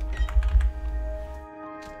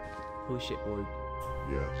 Oh shit, boy.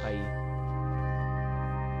 Yes. Hi.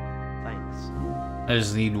 Thanks. I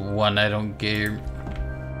just need one, I don't care.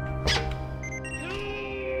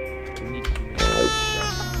 We need to do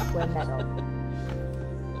this. We're metal.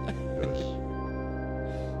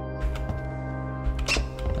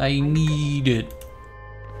 I need it.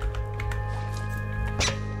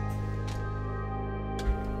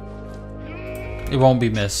 It won't be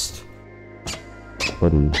missed.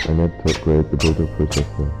 Buddy, I need to upgrade the builder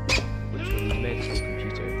processor. Which will need medical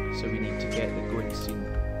computer, so we need to get the going soon.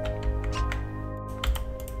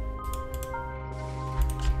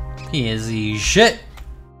 Can't see shit.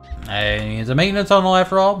 It's a maintenance tunnel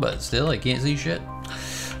after all, but still, I can't see shit.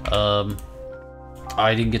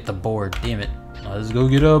 I didn't get the board. Damn it. Let's go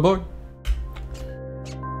get a board.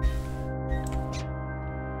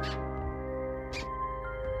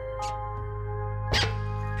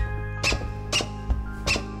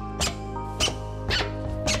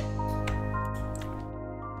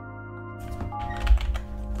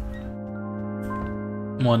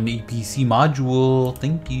 One EPC module,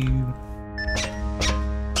 thank you.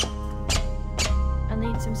 I'll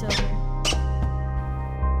need some silver.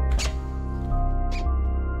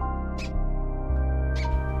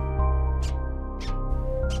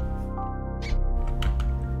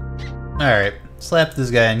 Alright, slap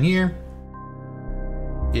this guy in here.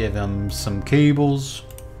 Give him some cables.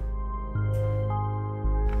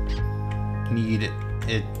 I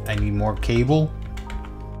need more cable.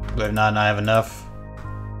 But not I have enough.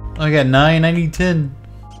 I got 9, I need 10.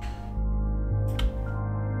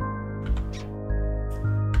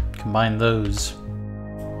 Combine those.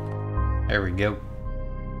 There we go.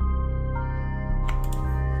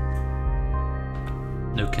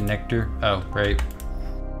 No connector. Oh, right.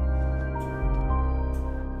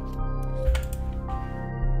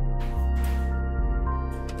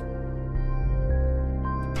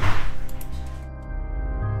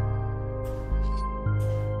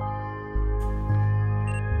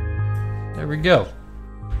 There we go.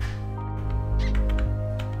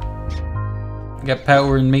 Got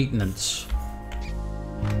power and maintenance.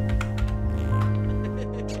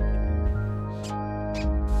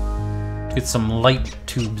 Get some light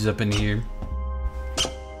tubes up in here.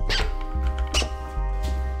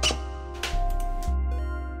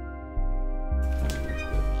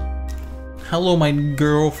 Hello, my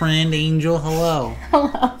girlfriend, Angel. Hello.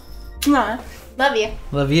 Hello. Mwah. Love you.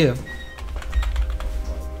 Love you.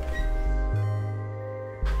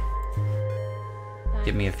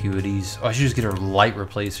 Get me a few of these. Oh, I should just get her light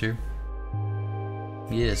replacer.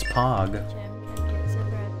 Yes, Pog. Gem, can't get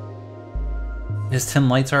silver out. There's 10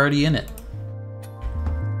 lights already in it.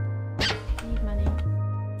 Need money.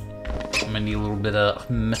 I'm gonna need a little bit of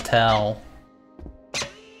metal.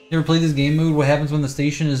 You ever play this game mode? What happens when the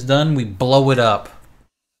station is done? We blow it up.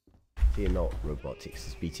 Fear not, robotics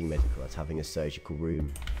is beating medical at having a surgical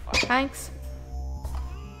room. Thanks.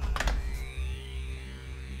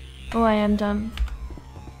 Oh, I am done.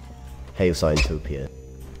 Hail Scientopia.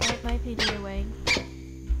 Take my PD away.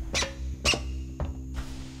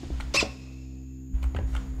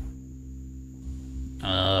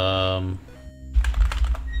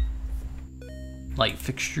 Light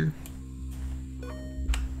fixture.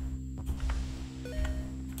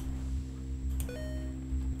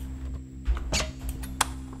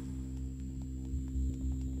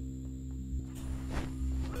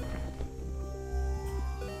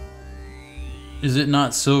 Is it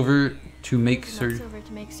not silver to make surgery? Silver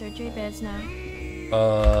to make surgery beds now.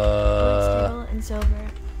 Steel and silver.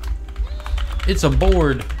 It's a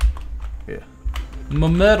board. Yeah. My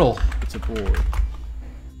metal. It's a board.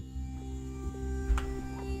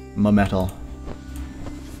 My metal.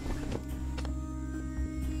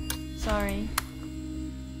 Sorry.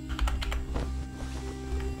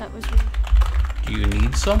 That was rude. Do you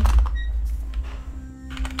need some?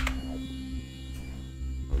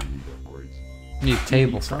 Need a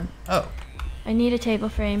table frame. Oh. I need a table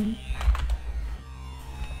frame.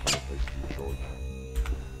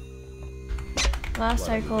 Last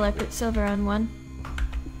circle, I put silver on one.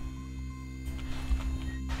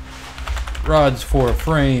 Rods for a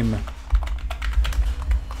frame.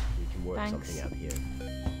 We can work Thanks. something out here.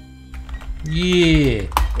 Yeah.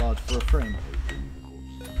 Rod for a frame.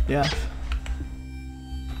 Yeah.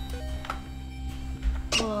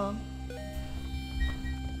 Cool.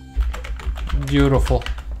 Beautiful.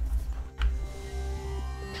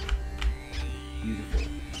 Beautiful.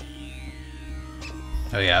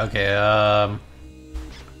 Oh yeah, okay,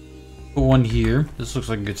 put one here. This looks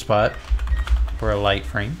like a good spot for a light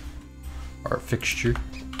frame. Or a fixture.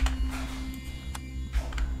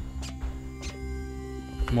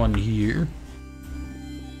 One here.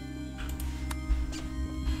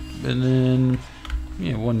 And then,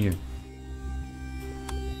 yeah, one here.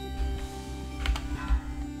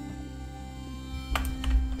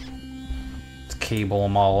 Let's cable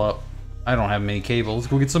them all up. I don't have many cables. Let's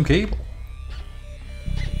go get some cable.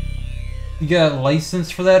 You got a license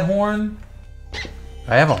for that horn?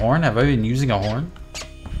 I have a horn? Have I been using a horn?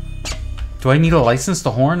 Do I need a license to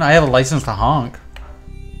horn? I have a license to honk.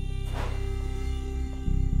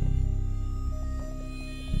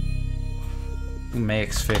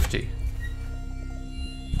 Max 50.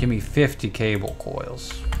 Give me 50 cable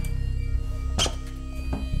coils.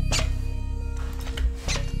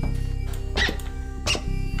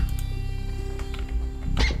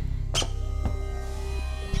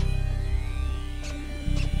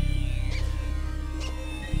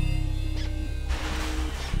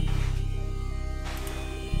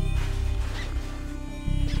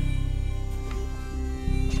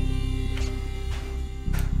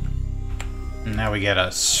 Now we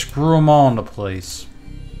gotta screw them all into place.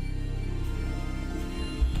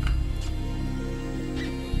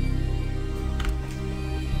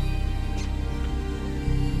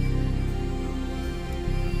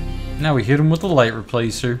 Now we hit them with the light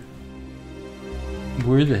replacer.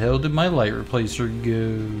 Where the hell did my light replacer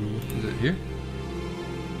go? Is it here?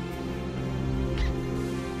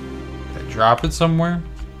 Did I drop it somewhere?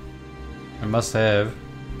 I must have.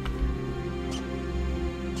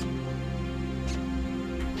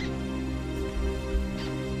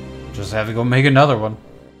 Just have to go make another one.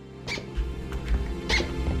 Play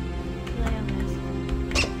on this.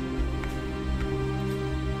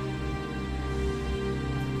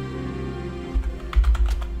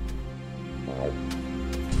 Perfect.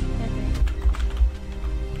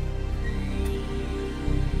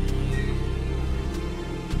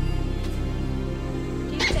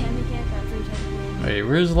 Do you say handicap at 3 times? Wait,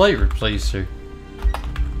 where's the light replacer?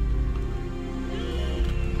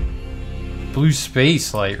 Blue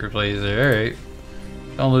space light replacer, alright.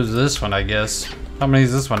 Don't lose this one, I guess. How many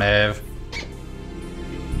does this one have?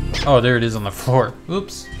 Oh, there it is on the floor.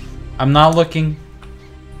 Oops. I'm not looking.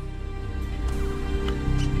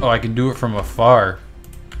 Oh, I can do it from afar.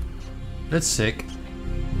 That's sick.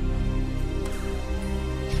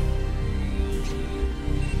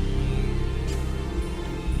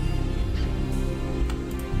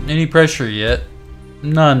 Any pressure yet?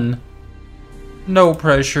 None. No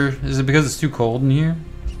pressure. Is it because it's too cold in here?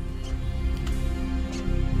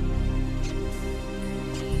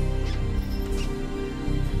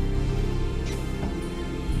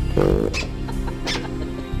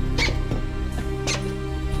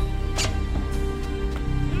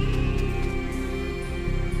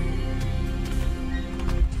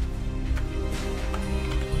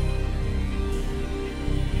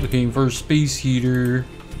 Looking for a space heater.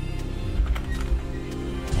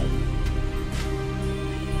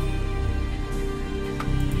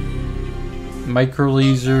 Micro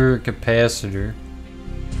laser capacitor.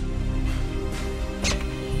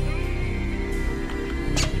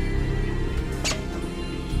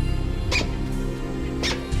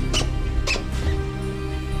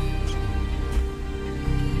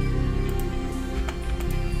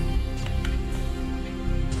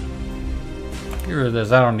 Get rid of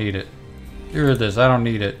this, I don't need it. Get rid of this, I don't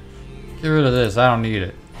need it. Get rid of this, I don't need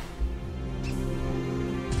it.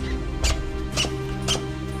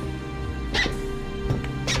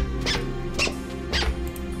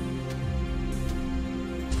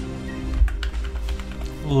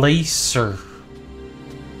 Laser.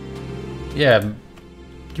 Yeah,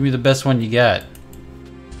 give me the best one you got.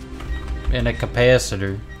 And a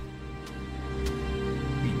capacitor.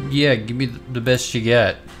 Yeah, give me the best you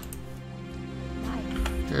got.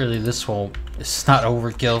 Surely this won't. It's not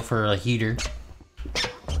overkill for a heater.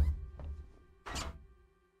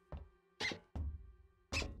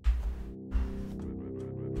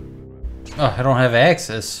 Oh, I don't have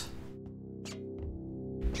access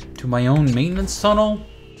to my own maintenance tunnel?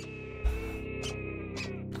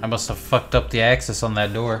 I must have fucked up the access on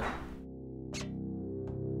that door.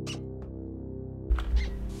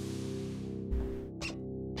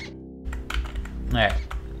 Alright.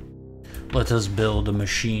 Let us build a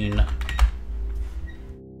machine.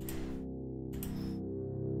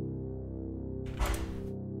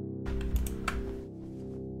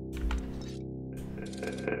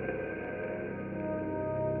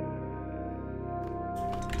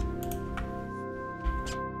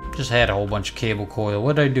 Just had a whole bunch of cable coil.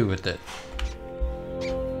 What did I do with it?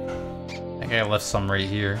 I think I left some right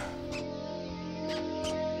here.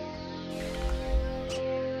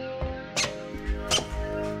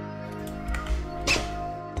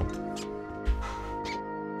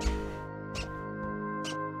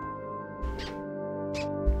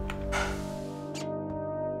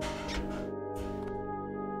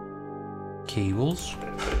 Cables.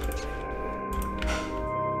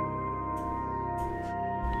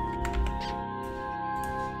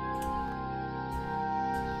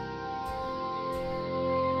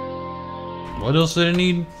 What else did I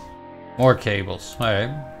need? More cables. Alright.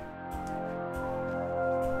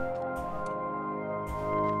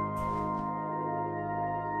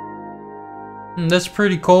 That's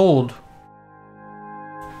pretty cold.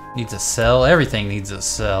 Needs a cell. Everything needs a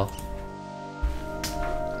cell.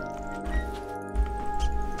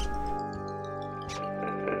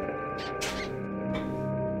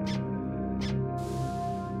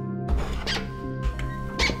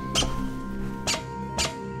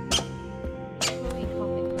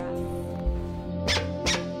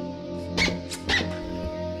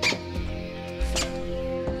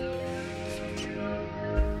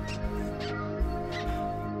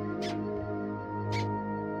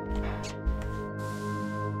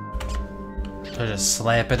 I just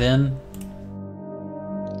slap it in.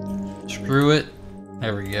 Screw it.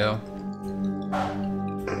 There we go.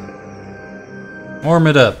 Warm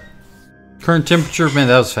it up. Current temperature, man,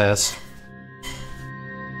 that was fast.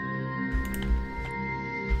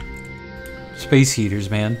 Space heaters,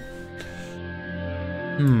 man.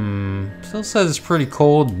 Still says it's pretty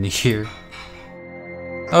cold in here.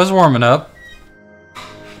 I was warming up.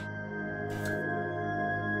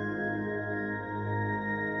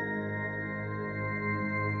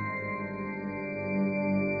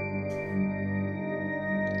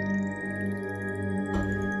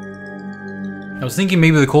 I was thinking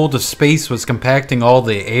maybe the cold of space was compacting all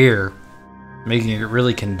the air, making it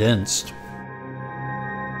really condensed.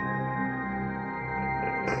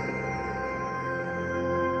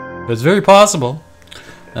 But it's very possible.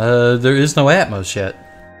 There is no Atmos yet.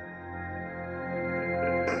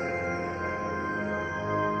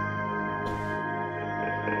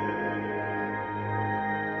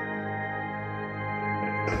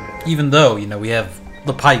 Even though, you know, we have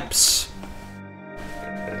the pipes.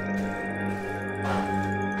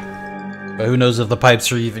 But who knows if the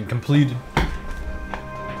pipes are even completed.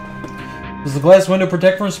 Does the glass window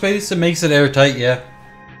protect from space? It makes it airtight, yeah.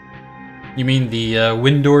 You mean the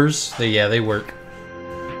wind doors? Yeah, they work.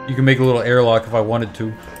 You can make a little airlock if I wanted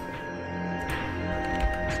to.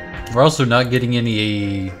 We're also not getting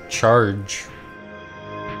any charge.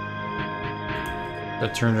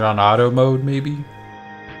 That turned it on auto mode, maybe?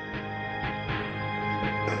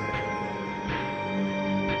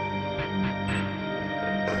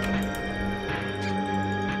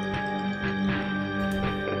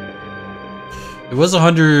 It was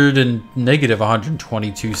negative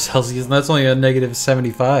 122 Celsius, and that's only a negative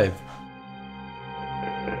 75.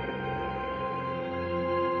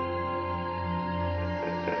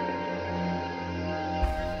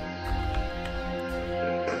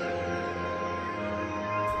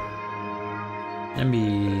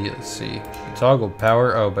 Let's see. Toggle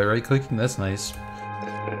power. Oh, by right clicking, that's nice.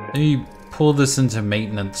 Let me pull this into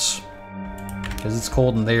maintenance. Because it's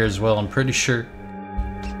cold in there as well, I'm pretty sure.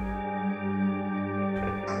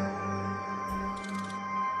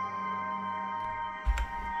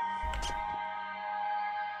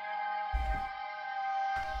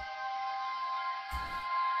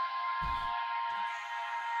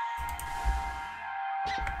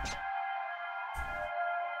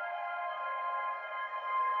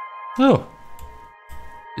 Oh.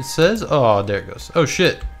 It says, oh, there it goes. Oh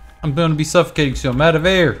shit. I'm gonna be suffocating soon. I'm out of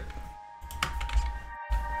air.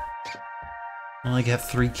 I only got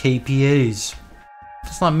 3 KPAs.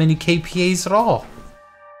 That's not many KPAs at all.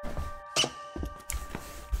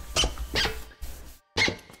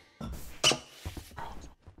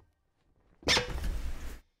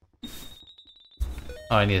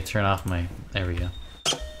 Oh, I need to turn off my... There we go.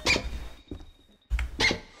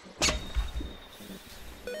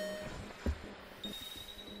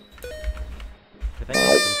 Could I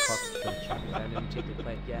get some cops from Chuck Venom to the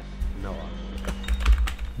clip yet? No.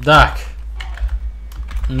 Doc.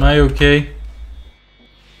 Am I okay?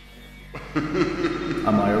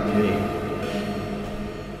 Am I okay?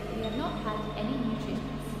 We have not had any nutrients.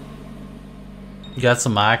 You got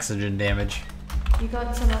some oxygen damage. You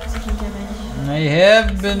got some oxygen damage. I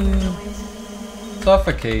have been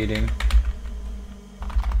suffocating.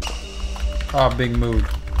 Oh, big mood.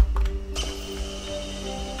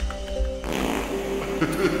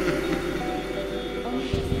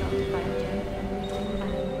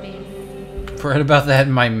 Read about that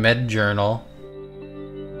in my med journal.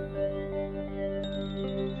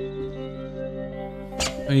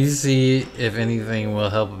 Let me see if anything will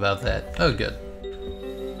help about that. Oh, good.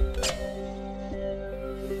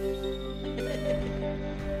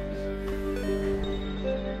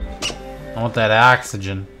 I want that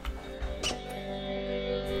oxygen.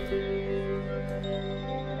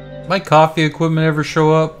 My coffee equipment ever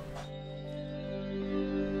show up?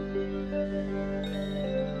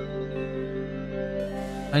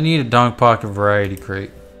 I need a Donk Pocket variety crate.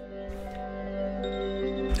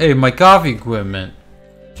 Hey, my coffee equipment.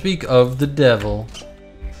 Speak of the devil.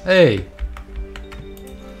 Hey.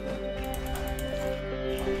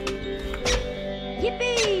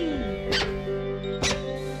 Yippee!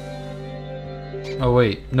 Oh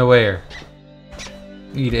wait, no air.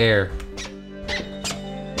 Need air.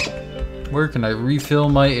 Where can I refill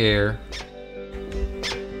my air?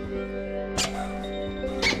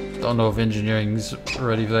 Don't know if engineering's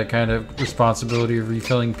ready for that kind of responsibility of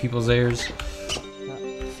refilling people's airs.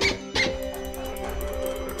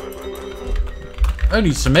 I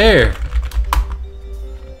need some air.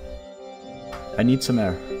 I need some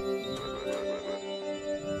air.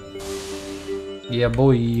 Yeah,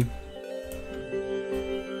 boy.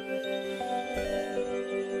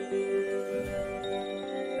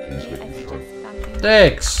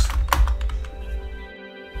 Thanks.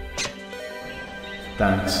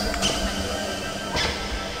 Thanks.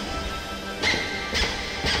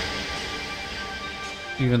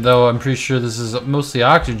 Even though I'm pretty sure this is mostly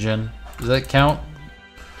oxygen. Does that count?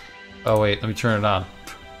 Oh wait, let me turn it on.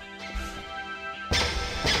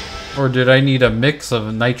 Or did I need a mix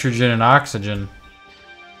of nitrogen and oxygen?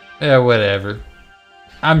 Yeah, whatever.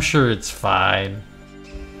 I'm sure it's fine.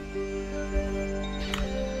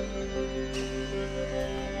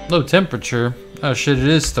 Low temperature? Oh shit, it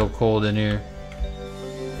is still cold in here.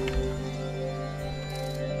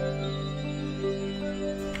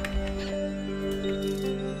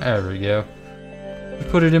 There we go.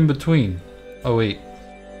 Put it in between. Oh wait,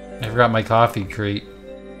 I forgot my coffee crate.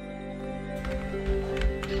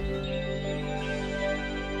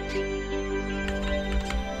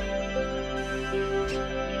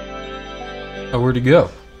 Oh, where'd it go?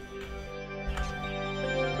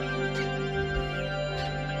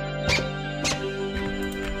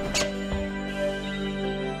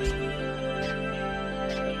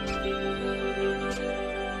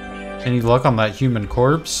 Any luck on that human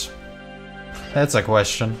corpse? That's a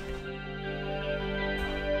question.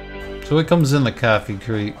 So what comes in the coffee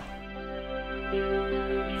crate?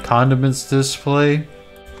 Condiments display? Do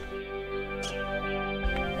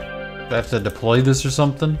I have to deploy this or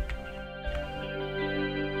something?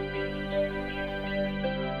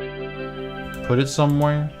 Put it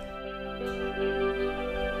somewhere?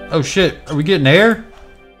 Oh shit, are we getting air?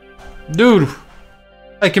 Dude,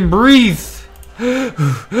 I can breathe!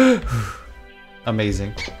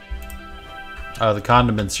 Amazing. Oh, the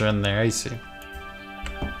condiments are in there, I see.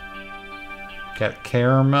 Got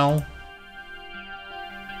caramel.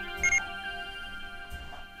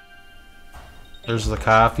 There's the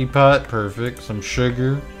coffee pot, perfect. Some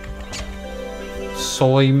sugar.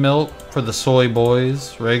 Soy milk for the soy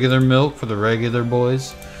boys. Regular milk for the regular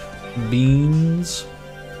boys. Beans.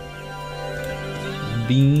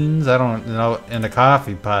 Beans, I don't know, in a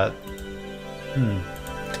coffee pot.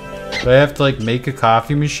 Do I have to like make a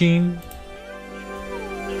coffee machine?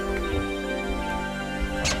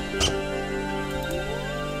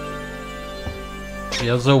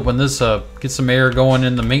 Yeah, let's open this up. Get some air going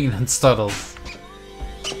in the maintenance tunnels.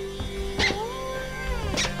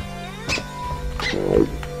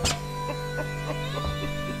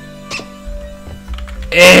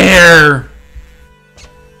 Air!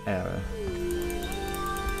 Air.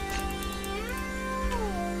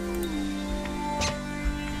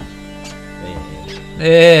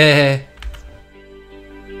 Eh.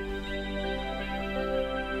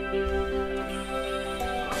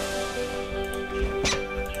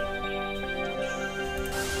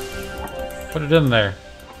 Put it in there.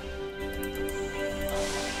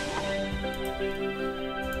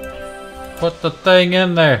 Put the thing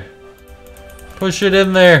in there. Push it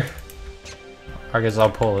in there. I guess I'll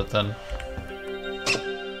pull it then.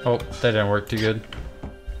 Oh, that didn't work too good.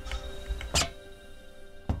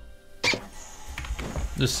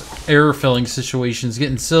 This air filling situation is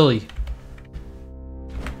getting silly.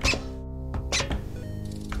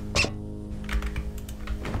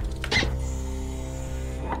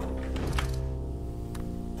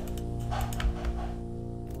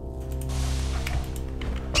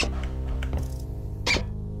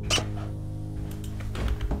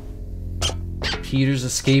 Peter's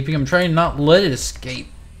escaping. I'm trying to not let it escape.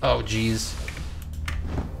 Oh, jeez.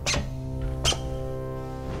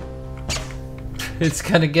 It's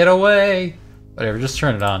gonna get away. Whatever, just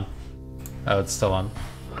turn it on. Oh, it's still on.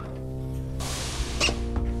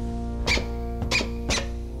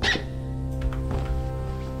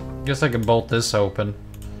 Guess I can bolt this open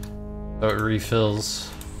so it refills.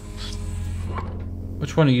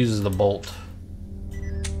 Which one uses the bolt?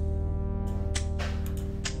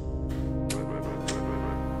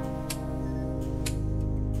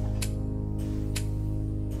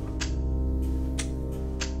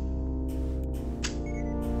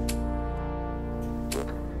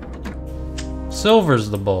 Silver's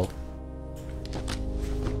the bolt.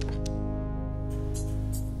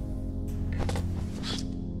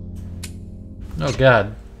 Oh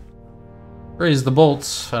god. Raise the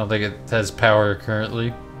bolts. I don't think it has power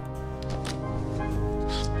currently.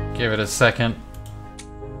 Give it a second.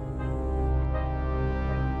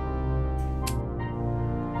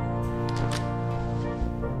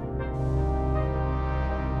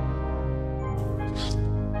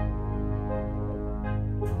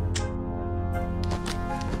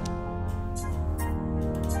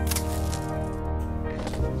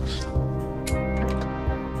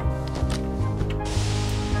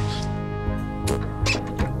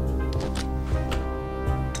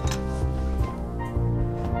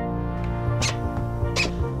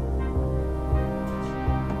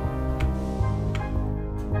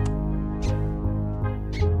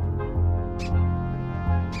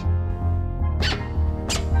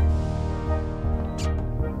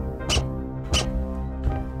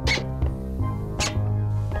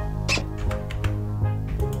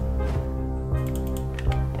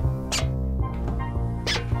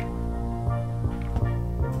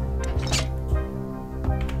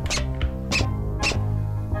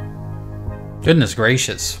 Goodness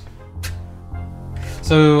gracious.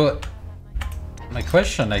 So, my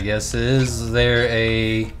question, I guess, is there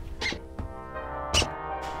a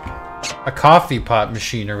coffee pot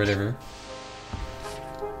machine or whatever?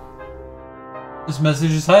 This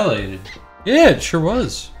message is highlighted. Yeah, it sure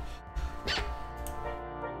was.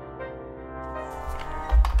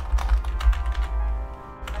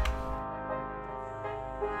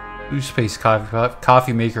 Blue space coffee pot,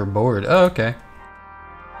 coffee maker board. Oh, okay.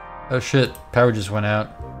 Oh shit, power just went out.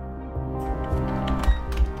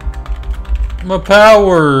 My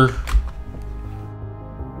power!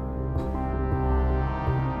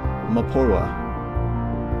 Maporwa.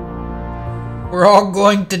 We're all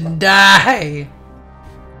going to die!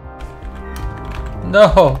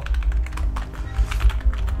 No!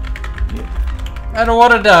 Yeah. I don't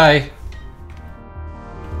want to die!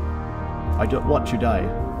 I don't want to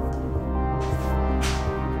die.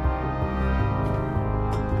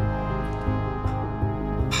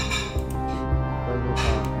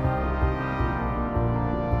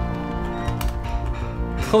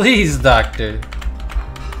 Please, doctor.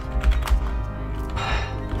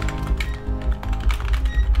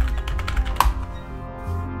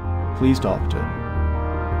 Please, doctor.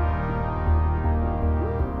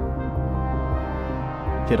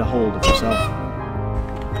 Get a hold of yourself.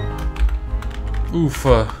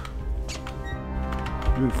 Oofa.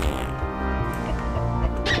 Oof.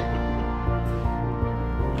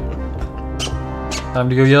 Time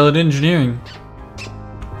to go yell at engineering.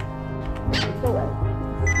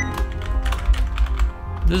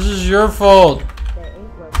 This is your fault.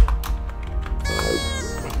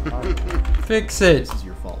 Fix it. This is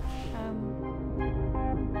your fault.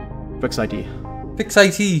 Fix ID. Fix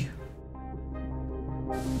IT.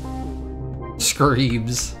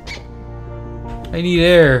 Screams. I need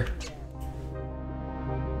air.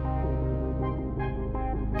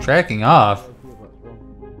 Tracking off.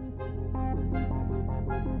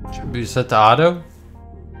 Should be set to auto.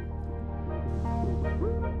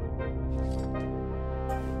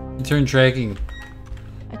 Turn tracking.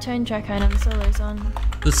 turn track on and the solar's on.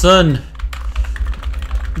 The sun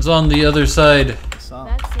is on the other side So,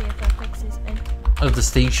 Let's see if that fixes it. of the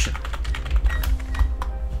station.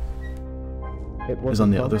 It is was on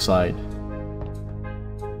the other side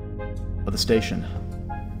of the station.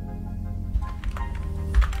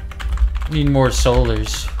 Need more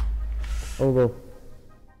solars. Although,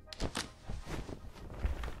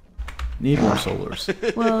 Need more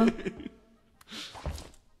solars. Well,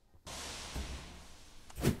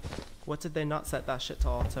 What did they not set that shit to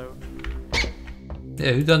auto?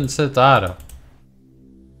 Yeah, who doesn't set the auto?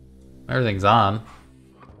 Everything's on.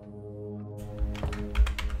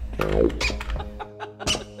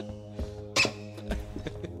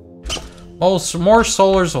 Oh, some more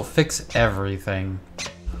solars will fix everything.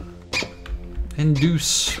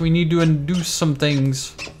 Induce. We need to induce some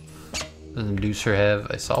things. Does inducer have?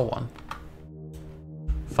 I saw one.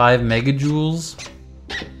 5 megajoules.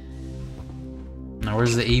 Now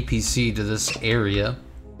where's the APC to this area?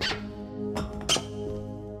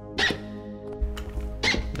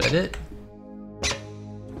 Is that it?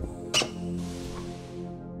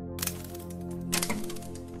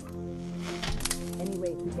 Any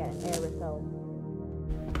way to get aerosol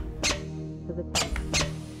to the top.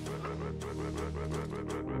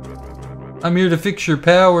 I'm here to fix your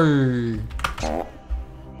power.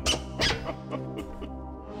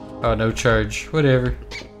 Oh, no charge. Whatever.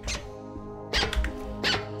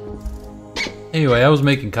 Anyway, I was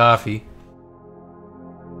making coffee.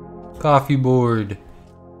 Coffee board.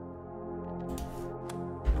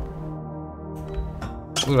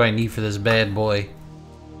 What do I need for this bad boy?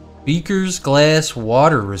 Beakers, glass,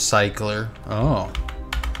 water recycler. Oh.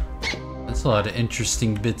 That's a lot of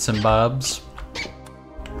interesting bits and bobs.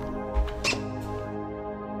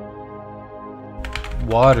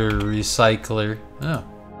 Water recycler. Oh.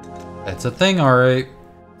 That's a thing, alright.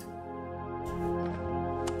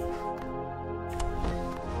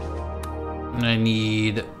 And I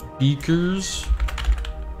need beakers.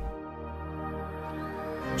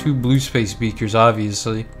 2 blue space beakers,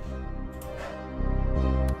 obviously.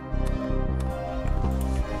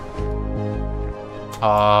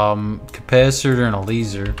 Capacitor and a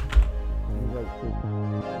laser.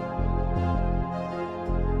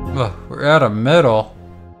 Oh, we're out of metal.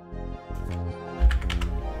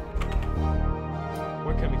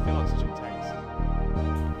 Where can we fill oxygen tanks?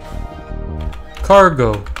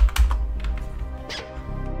 Cargo.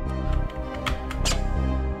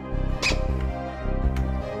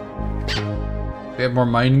 We have more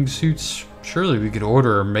mining suits? Surely we could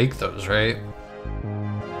order or make those, right?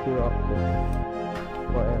 two options.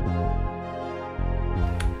 What else?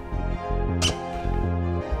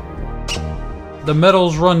 The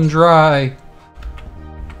metals run dry.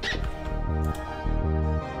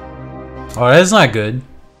 Oh, that's not good.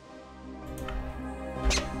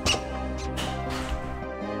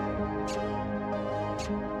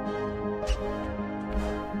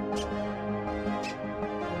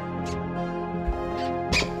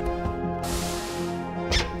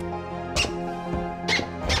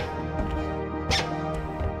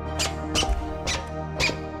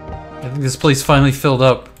 I think this place finally filled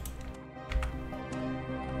up.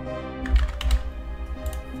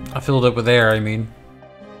 I filled up with air, I mean.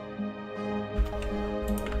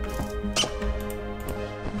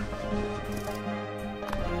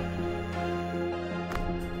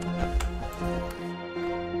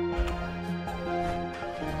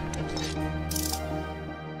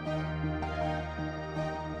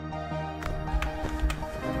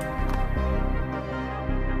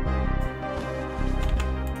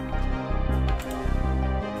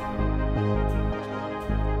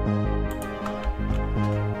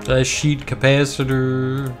 A sheet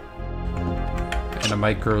capacitor and a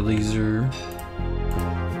micro laser.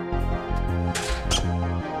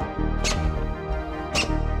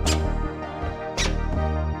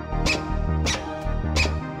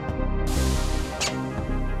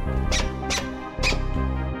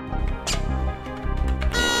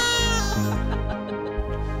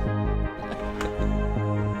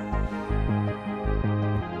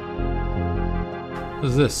 What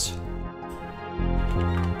is this?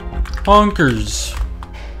 Honkers.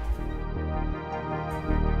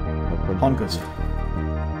 Honkers.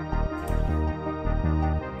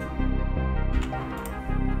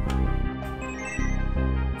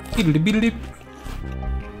 Beedly-beedly.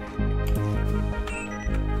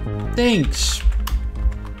 Thanks.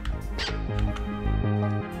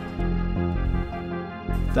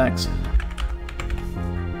 Thanks.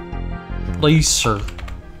 Laser.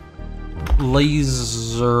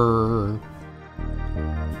 Laser.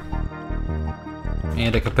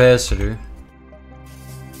 And a capacitor.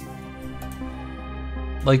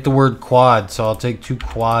 like the word quad, so I'll take 2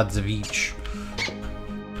 quads of each.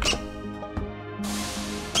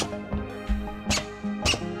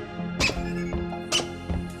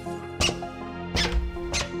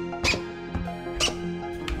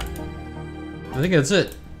 I think that's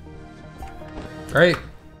it. Right?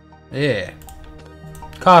 Yeah.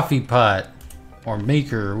 Coffee pot. Or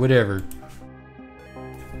maker, or whatever.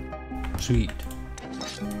 Sweet.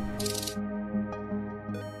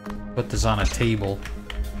 Put this on a table.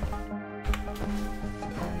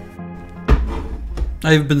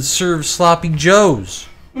 I've been served sloppy joes.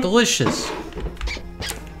 Delicious.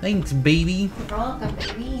 Thanks, baby. You're welcome,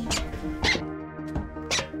 baby.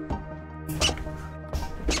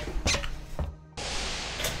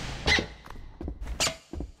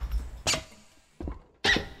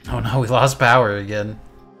 Oh no, we lost power again.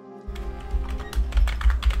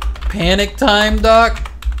 Panic time, Doc?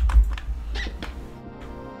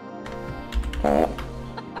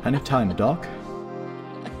 Anytime, Doc.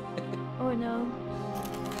 Oh no.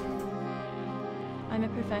 I'm a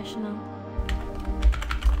professional.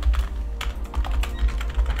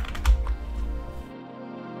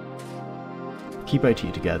 Keep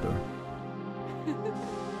IT together.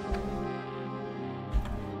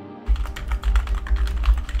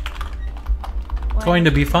 It's going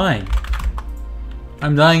to be fine.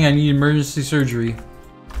 I'm dying, I need emergency surgery.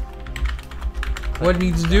 What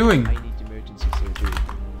needs doing? I need emergency surgery.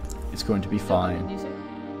 It's going to be fine.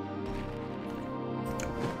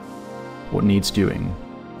 What needs doing?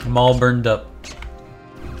 I'm all burned up.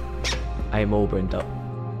 I am all burned up.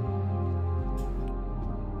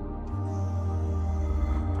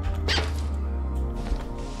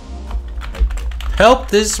 Help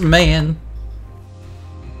this man.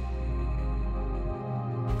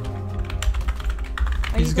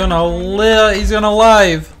 He's gonna live. He's gonna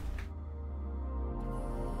live.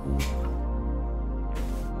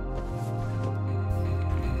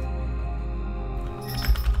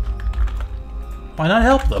 Why not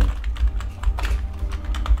help them?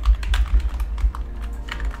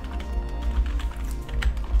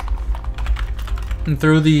 And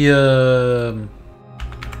through the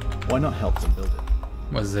Why not help them build it?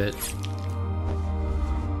 was it?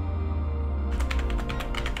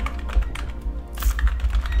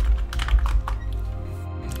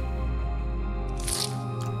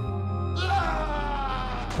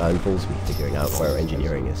 That involves me figuring out where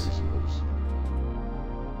engineering is.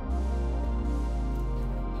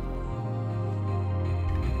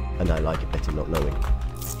 And I like it better not knowing.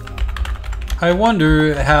 I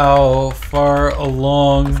wonder how far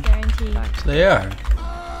along Guaranteed. they are.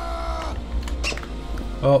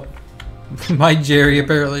 Oh, my Jerry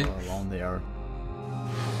apparently. How long they are.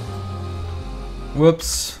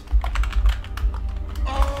 Whoops.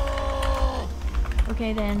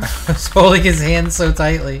 Okay then. I was holding his hand so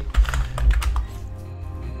tightly.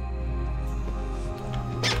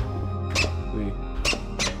 We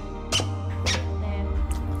There.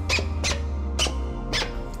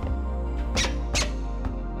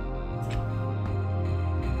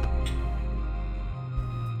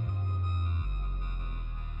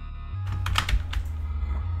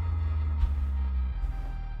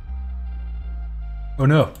 Oh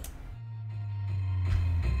no.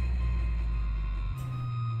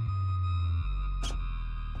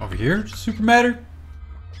 Over here, super matter?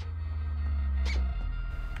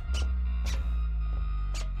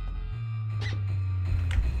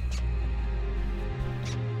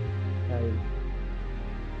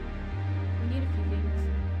 We need a few things.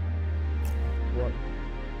 what?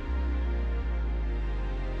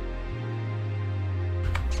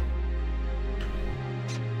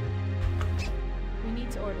 We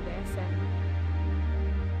need to order the SM.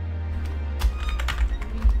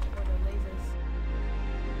 We need to order lasers.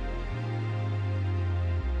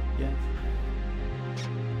 Yeah.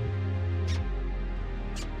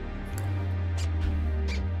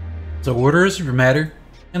 So orders, super matter,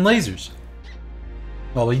 and lasers.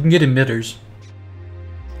 Well, you can get emitters.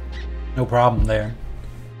 No problem there.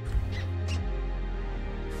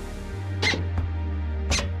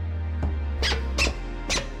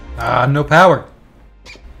 Ah, no power.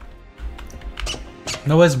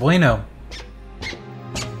 No es bueno.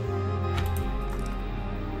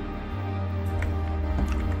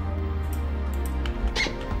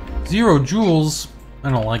 Zero joules. I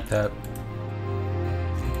don't like that.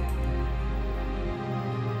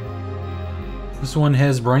 This one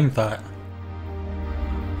has brain thought.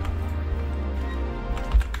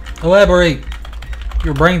 Elaborate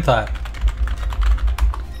your brain thought.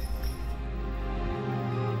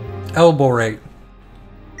 Elbow rate.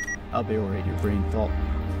 I'll be alright, your brain thought.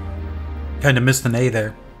 Kind of missed an A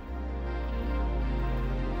there.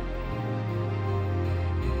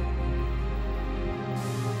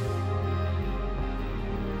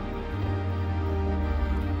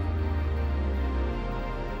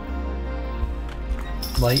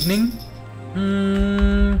 Lightning?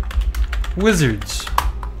 Wizards.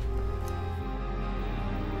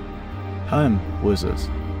 Wizards.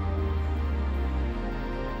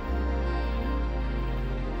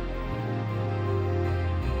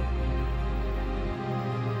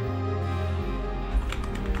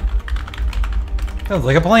 Sounds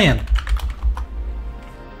like a plan.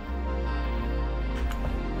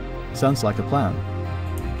 Sounds like a plan.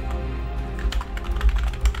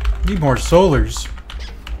 Need more solars.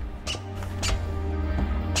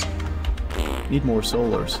 Need more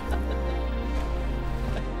solars.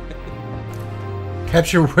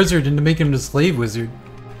 Capture a wizard into making him a slave wizard.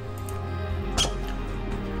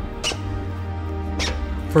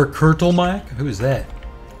 For Kurtelmack? Who is that?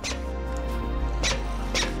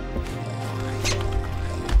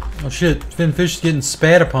 Oh shit, Finfish is getting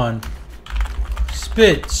spat upon.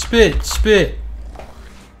 Spit, spit, spit.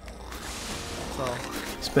 So,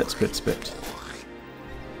 Spit, spit, spit.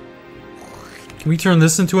 Can we turn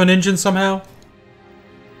this into an engine somehow?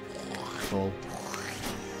 Cool.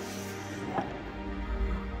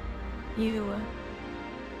 You.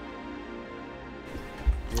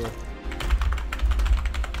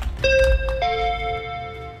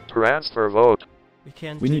 Transfer vote. we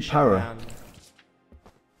can't We do need power. shotgun.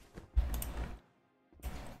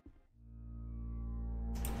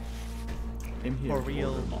 I'm here For to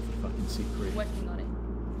real. order off a fucking secret. Working on it.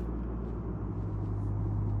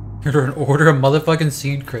 Order a motherfucking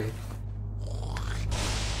seed crate.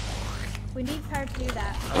 We need power to do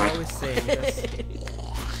that. I'm always saying this.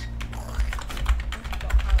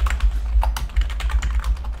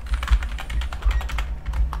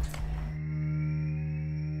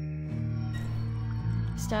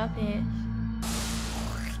 Stop it.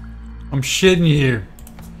 I'm shitting you here.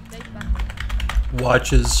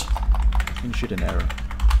 Watches. In shit an error.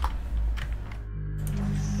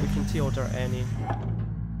 We can order any.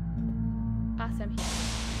 Pass him here.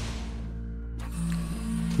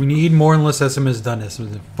 We need more unless SM has done this.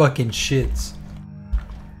 With the fucking shits.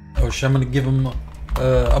 Oh shit, I'm gonna give him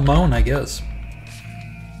a moan, I guess.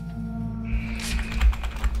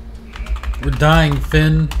 We're dying,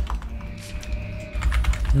 Finn.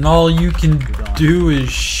 And all you can do is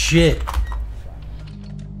shit.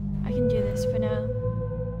 I can do this for now.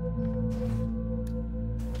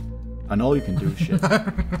 And all you can do is shit.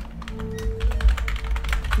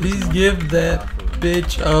 Please give that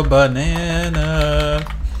bitch a banana.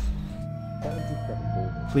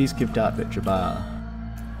 Please give that bitch a bar.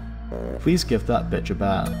 Please give that bitch a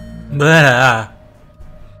bar. Blah.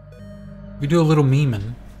 We do a little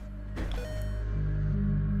memeing.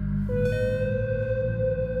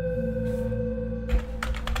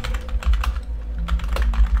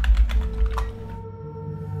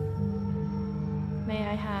 May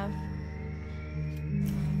I have?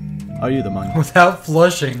 Are you the monkey? Without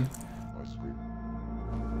flushing.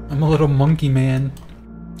 I'm a little monkey man.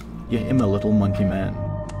 Yeah, I'm a little monkey man.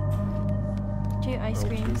 2 ice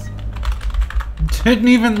creams. Didn't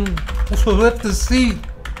even lift the seat.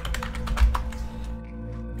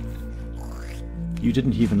 You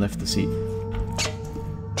didn't even lift the seat.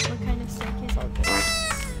 What kind of steak is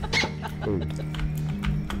it?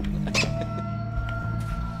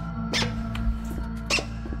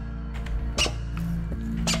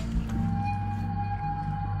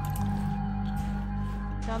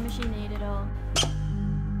 That machine ate it all.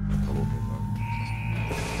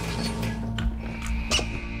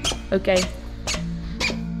 Okay.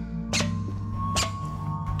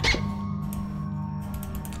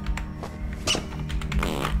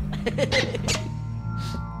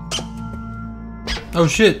 Oh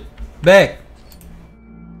shit. Back.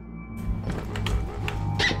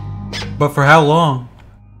 But for how long?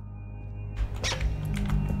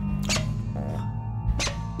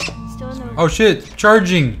 Still in the. Oh shit.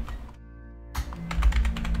 Charging.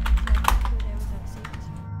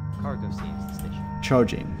 Cargo saves the station.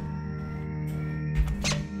 Charging.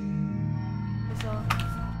 That's all.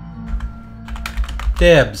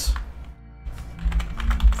 Dabs.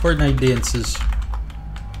 Fortnite dances.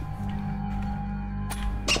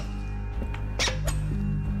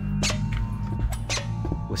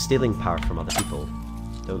 We're stealing power from other people.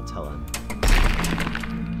 Don't tell them.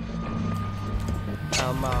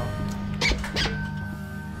 Are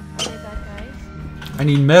they bad guys? I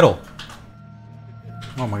need metal.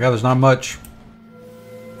 Oh my god, there's not much.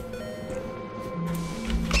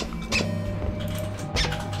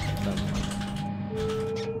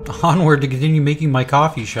 Onward to continue making my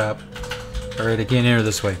coffee shop. Alright, I can't enter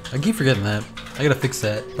this way. I keep forgetting that. I gotta fix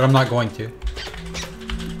that, but I'm not going to.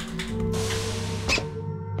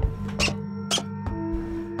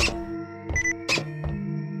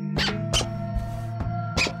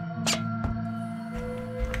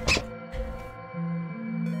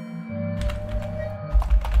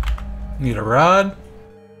 Need a rod.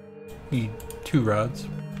 Need 2 rods.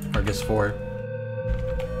 Or I guess 4.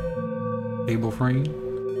 Table frame.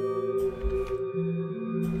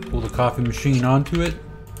 Pull the coffee machine onto it.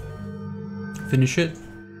 Finish it.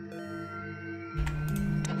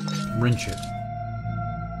 Wrench it.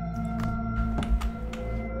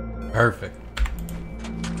 Perfect.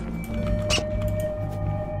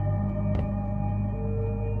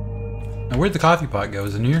 Now where'd the coffee pot go?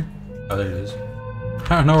 Is it in here? Oh, there it is.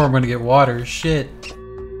 I don't know where I'm gonna get water. Shit.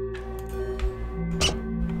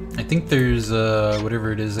 I think there's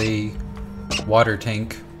whatever it is, a water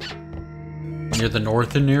tank near the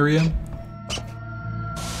northern area.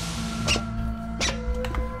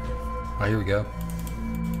 Oh, here we go.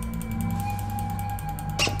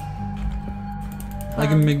 I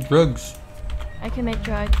can make drugs. I can make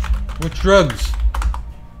drugs. Which drugs?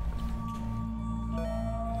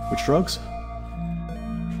 Which drugs?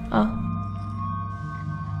 Oh.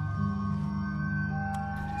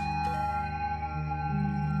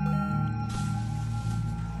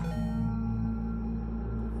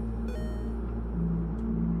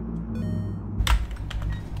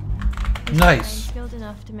 Nice. Skilled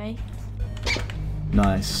enough to make.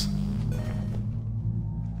 Nice.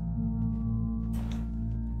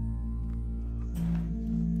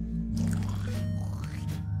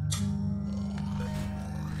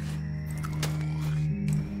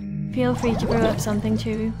 Feel free to brew up something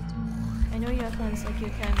too. I know you have plans like you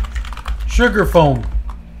can. Sugar foam.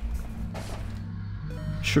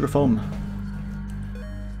 Sugar foam.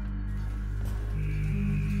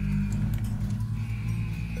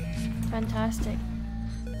 Fantastic.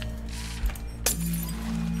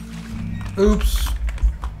 Oops.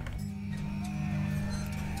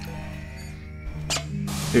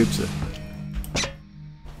 Oops.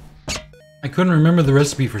 I couldn't remember the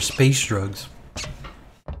recipe for space drugs.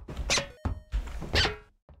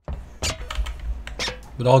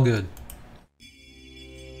 But all good.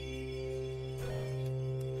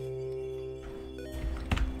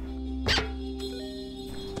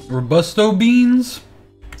 Robusto beans?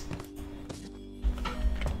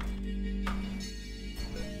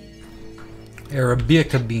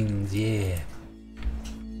 Arabica beans, yeah.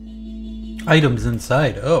 Items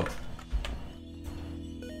inside, oh.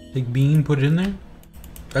 Big bean, put it in there. Do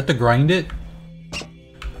I have to grind it?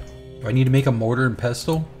 Do I need to make a mortar and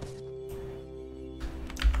pestle?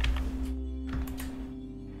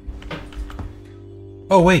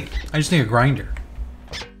 Oh wait, I just need a grinder.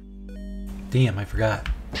 Damn, I forgot.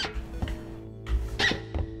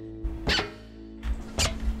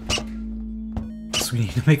 So we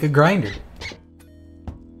need to make a grinder.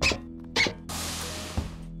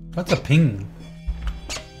 What's a ping?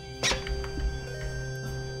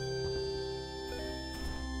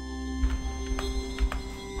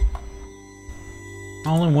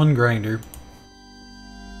 Only one grinder.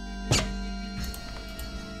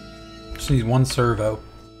 Just needs one servo.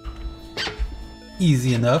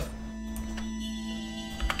 Easy enough.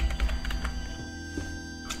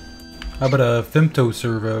 How about a femto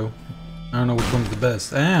servo? I don't know which one's the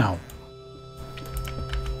best. Ow!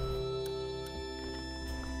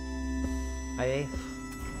 Aye.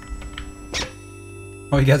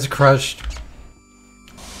 Oh, he gets crushed.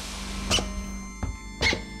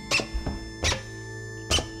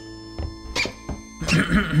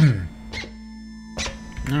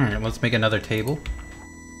 Alright, let's make another table.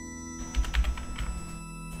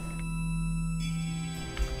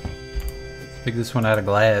 Let's pick this one out of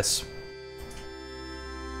glass.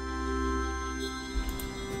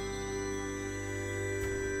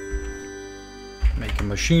 Make a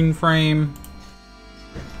machine frame.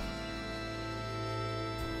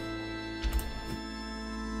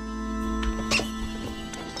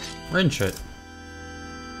 Wrench it.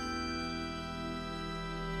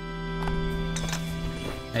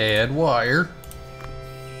 Add wire.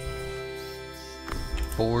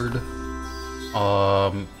 Board.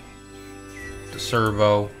 The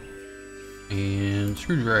servo. And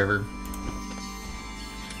screwdriver.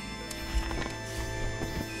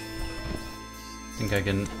 I think I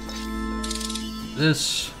can...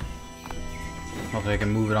 This. Hopefully I can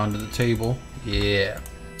move it onto the table. Yeah.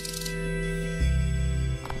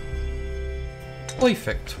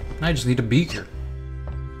 Perfect. I just need a beaker.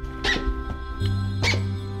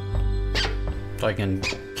 So I can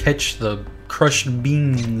catch the crushed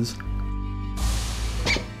beans.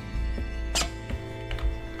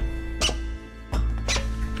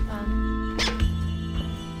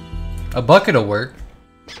 A bucket will work.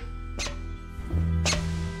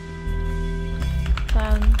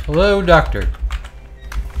 Hello, doctor.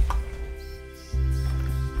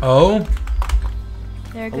 Oh?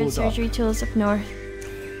 There are good surgery tools up north.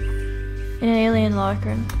 In an alien locker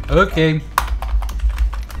room. Okay.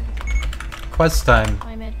 Quest time.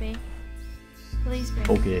 Hi, Medbay. Please bring.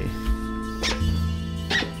 Okay.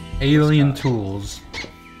 Alien tools.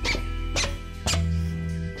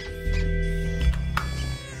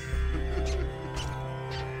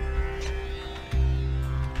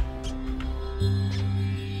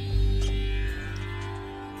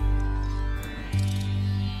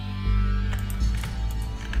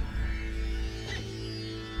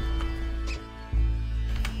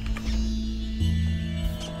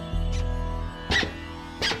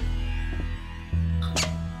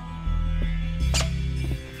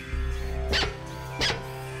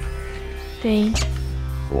 D.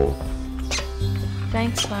 Oh,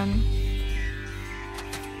 Thanks, man.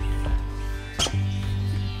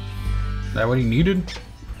 That what he needed?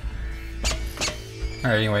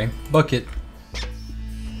 Alright, anyway. Bucket.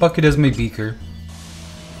 Bucket as my beaker.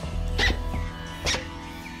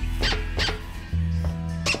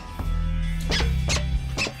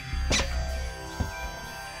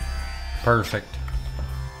 Perfect.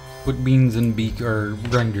 Put beans in beaker or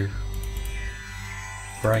grinder.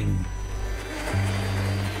 Grind.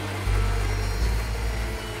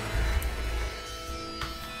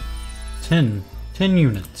 Ten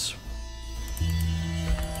units.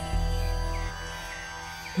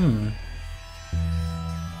 Do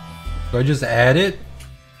I just add it?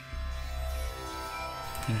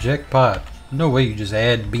 Eject pot. No way you just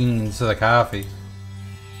add beans to the coffee.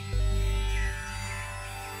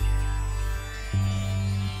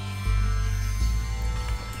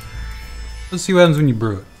 Let's see what happens when you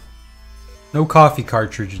brew it. No coffee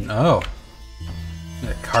cartridge. Oh.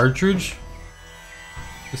 A cartridge?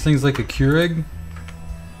 This thing's like a Keurig?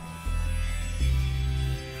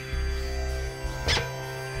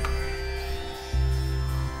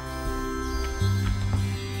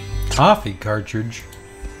 Coffee cartridge?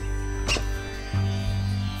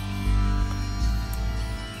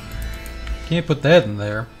 Can't put that in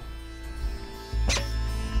there.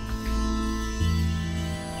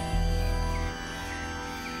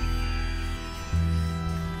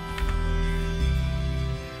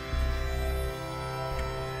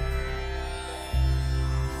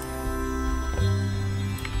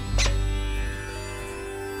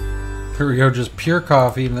 Here we go, just pure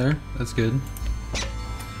coffee in there. That's good.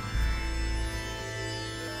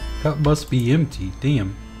 Cup must be empty.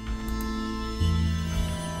 Damn.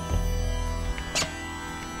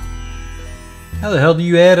 How the hell do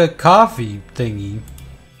you add a coffee thingy?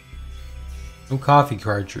 No coffee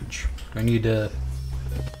cartridge. I need to...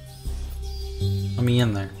 Let me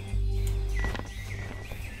in there.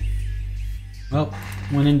 Well,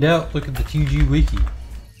 when in doubt, look at the TG Wiki.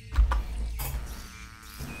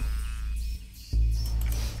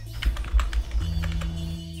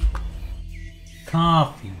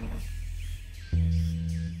 Coffee.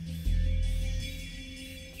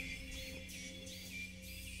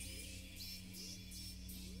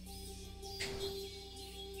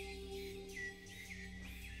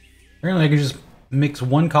 Apparently I can just mix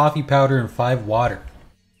 1 coffee powder and 5 water.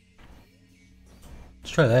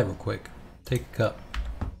 Let's try that real quick. Take a cup.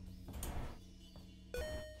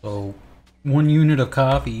 So 1 unit of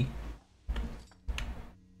coffee.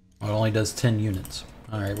 Well, it only does 10 units.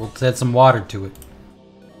 Alright, we'll add some water to it.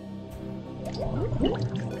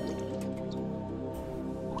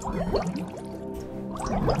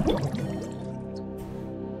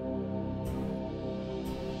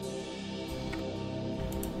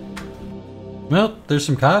 Well, there's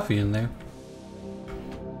some coffee in there.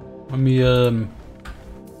 Let me,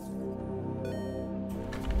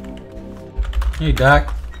 Hey,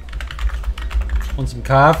 Doc. Want some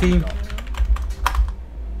coffee?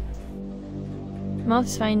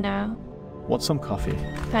 Mouth's fine now. Want some coffee?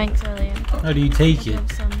 Thanks, William. How do you take it?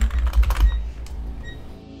 Have some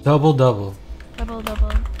Double, double. double double.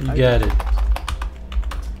 You got it.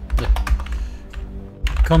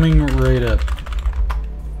 Coming right up.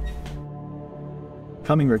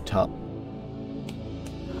 Coming right top.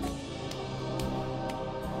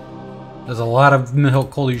 There's a lot of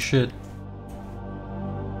milk, holy shit.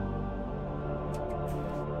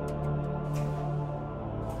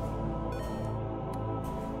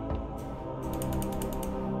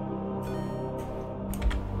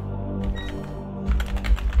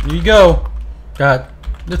 Here you go. God,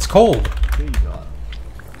 it's cold. Here you go.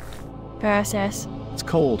 Process. It's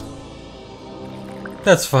cold.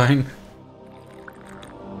 That's fine.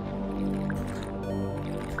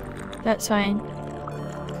 That's fine.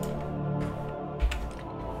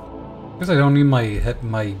 Guess I don't need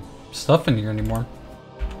my stuff in here anymore.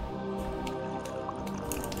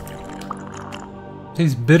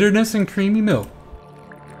 Tastes bitterness and creamy milk.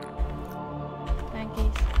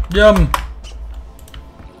 Yum!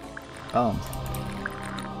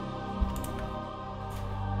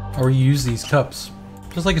 Or you use these cups.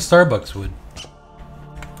 Just like a Starbucks would.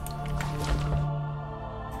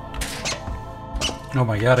 Oh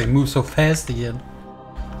my god, I move so fast again.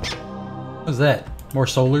 What's that? More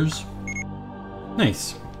solars?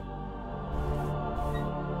 Nice.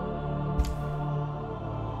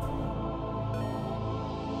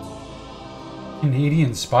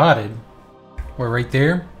 Canadian spotted. We're right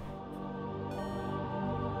there?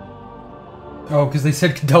 Oh, because they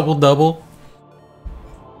said double-double?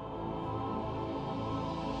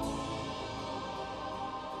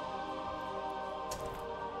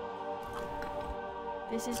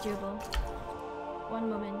 This is Jubal. One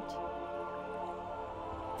moment.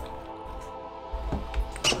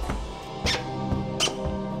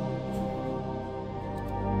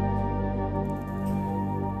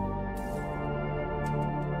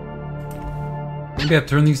 Maybe I have to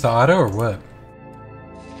turn these to auto or what?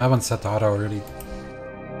 I haven't set to auto already.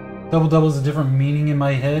 Double-double is a different meaning in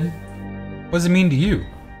my head. What does it mean to you?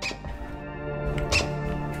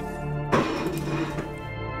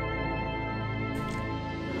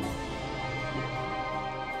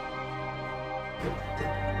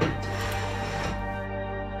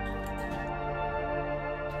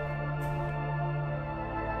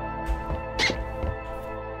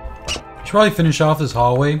 Should probably finish off this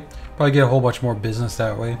hallway. Probably get a whole bunch more business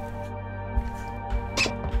that way.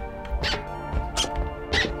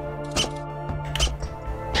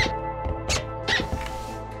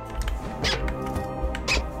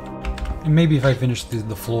 And maybe if I finish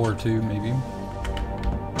the floor too, maybe.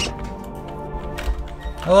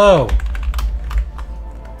 Hello!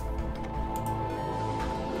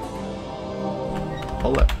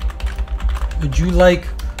 Hello. Would you like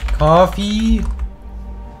coffee?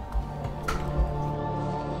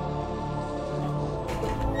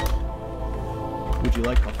 Would you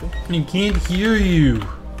like coffee? I can't hear you.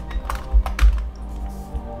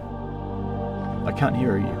 I can't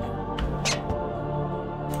hear you.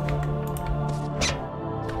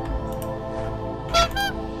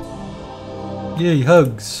 Yay,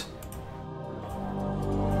 hugs.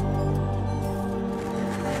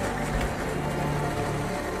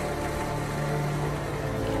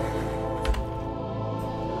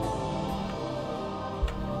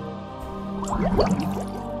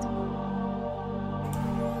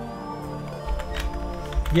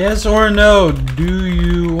 Yes or no? Do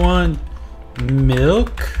you want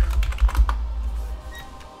milk?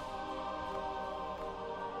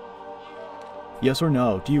 Yes or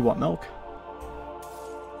no? Do you want milk?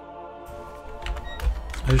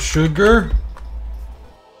 A sugar?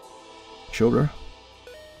 Sugar?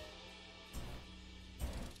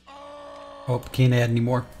 Oh, can't add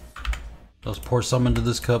anymore. Let's pour some into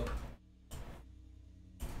this cup.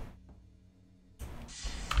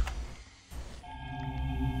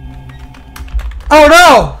 Oh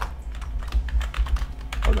no!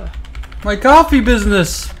 Oh no. My coffee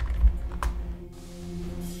business!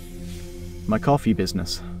 My coffee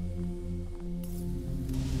business.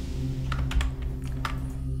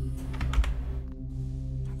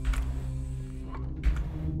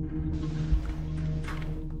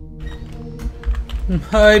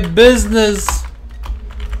 My business!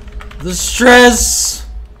 The stress!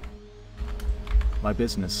 My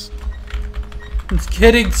business. It's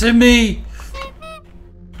getting to me!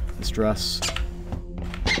 The stress.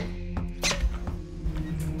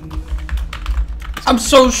 I'm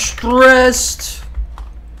so stressed!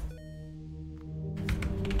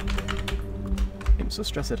 I'm so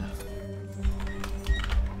stressed.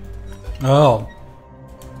 Oh.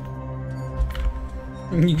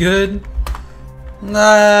 You good?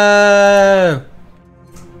 No!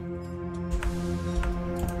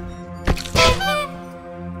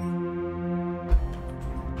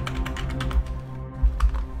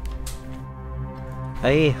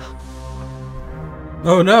 Hey,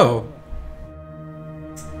 Oh no!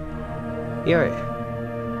 you're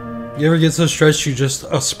You ever get so stressed you just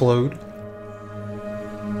explode?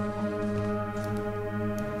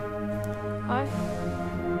 Hi.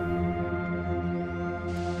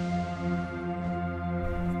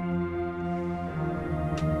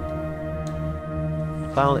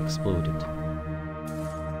 file exploded.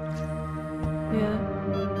 Yeah.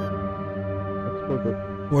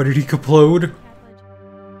 Why did he explode?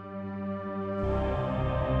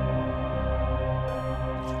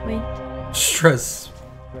 Wait. Stress.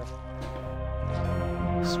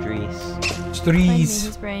 Stress. Find me Stress.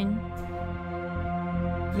 his brain.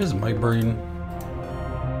 This is my brain.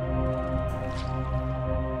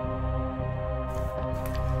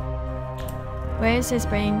 Where is his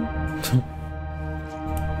brain?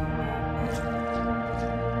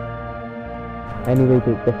 Anyway,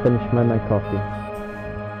 just finished my coffee.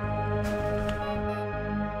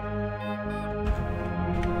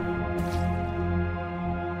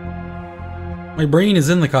 My brain is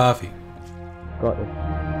in the coffee. Got it.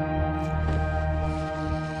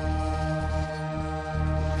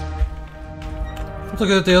 Let's look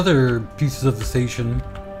at the other pieces of the station.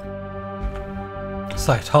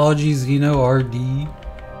 Cytology, Xeno, RD.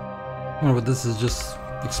 I wonder what this is, just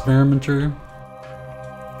experimenter.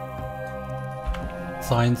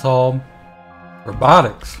 Science hall.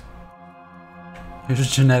 Robotics. Here's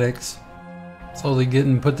genetics. Slowly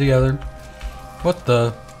getting put together. What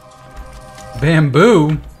the?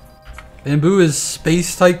 Bamboo? Bamboo is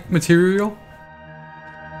space type material?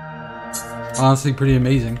 Honestly, pretty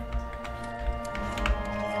amazing.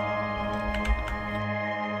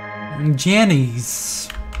 Jenny's.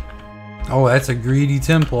 Oh, that's a greedy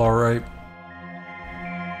temple, alright.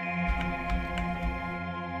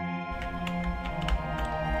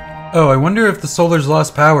 Oh, I wonder if the solar's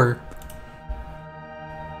lost power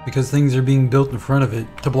because things are being built in front of it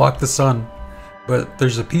to block the sun. But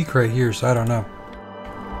there's a peak right here, so I don't know.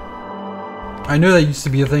 I know that used to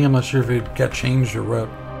be a thing, I'm not sure if it got changed or what.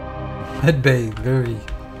 Medbay,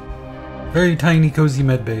 very tiny, cozy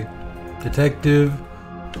medbay. Detective.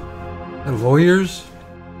 Lawyers.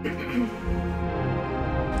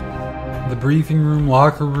 The briefing room,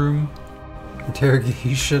 locker room.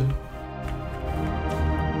 Interrogation.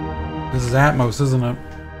 This is Atmos, isn't it?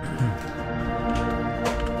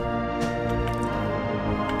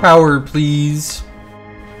 Power, please.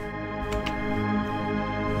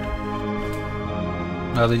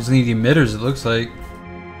 Oh, they just need emitters, it looks like.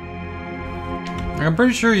 I'm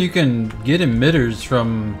pretty sure you can get emitters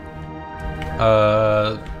from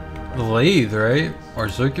the lathe, right? Or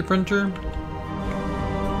circuit printer?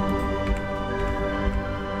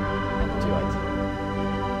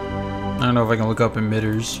 I don't know if I can look up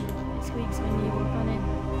emitters. This week's when you work on it.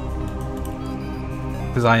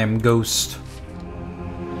 Because I am Ghost.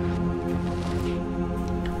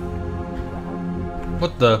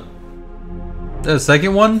 What the? The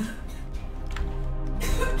second one?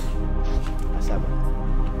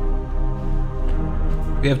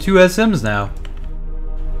 We have 2 SMs now.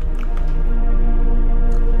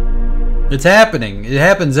 It's happening. It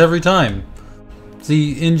happens every time.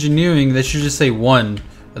 See, engineering, they should just say 1.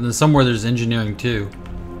 And then somewhere there's engineering 2. I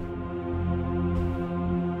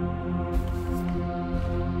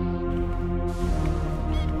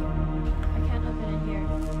can't open it here.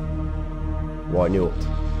 Why not?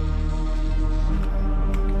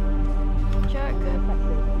 Sure, good.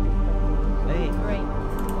 Hey, Great.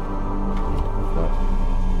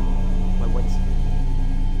 my wits.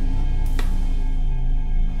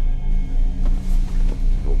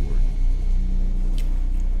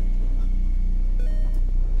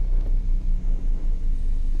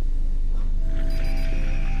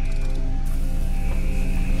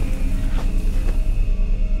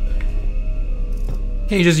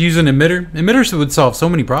 Can't you just use an emitter? Emitters would solve so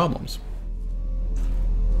many problems.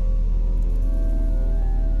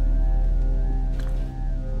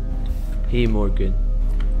 Hey, Morgan.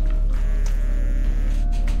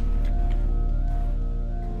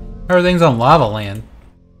 How are things on Lava Land?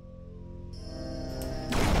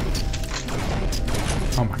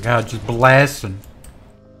 Oh my god, just blasting.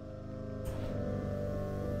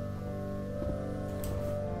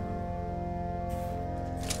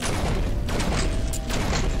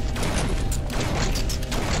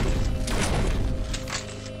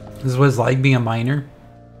 This is what it's like being a miner.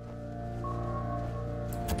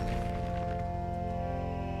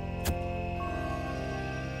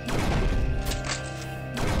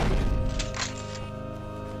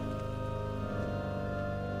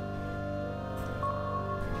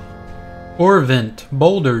 Ore vent,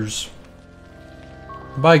 boulders.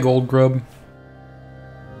 Bye, gold grub.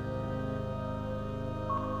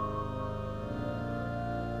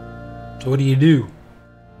 So what do?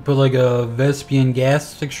 Put like a Vespian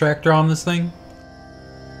gas extractor on this thing?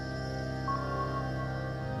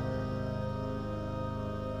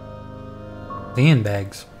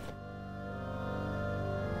 Sandbags.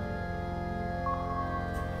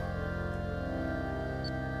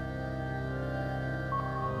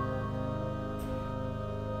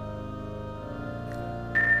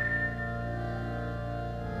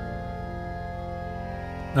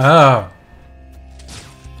 Oh.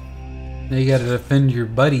 Now you gotta defend your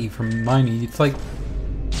buddy from mining. It's like...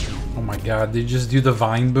 Oh my god, they just do the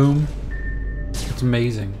vine boom? It's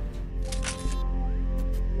amazing.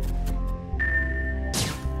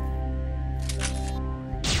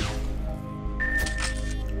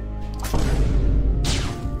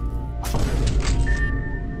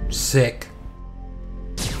 Sick.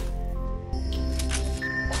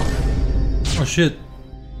 Oh shit.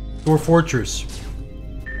 Door Fortress.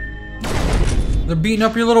 They're beating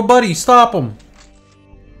up your little buddy. Stop them.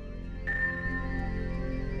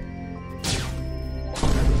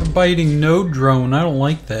 They're biting no drone. I don't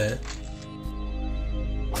like that.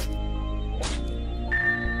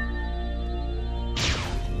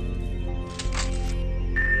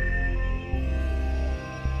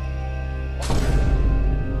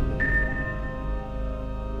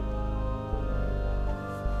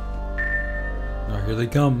 Oh, here they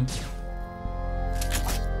come.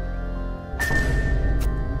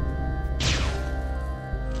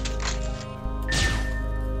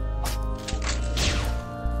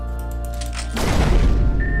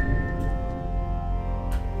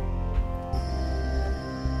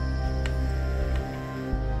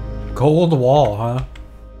 Cold wall, huh?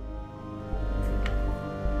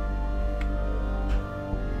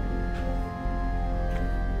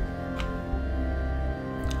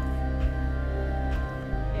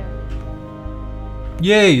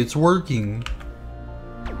 Yay, it's working.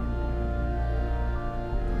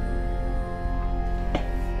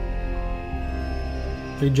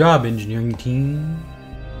 Good job, engineering team.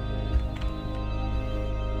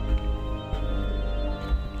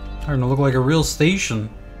 Starting to look like a real station.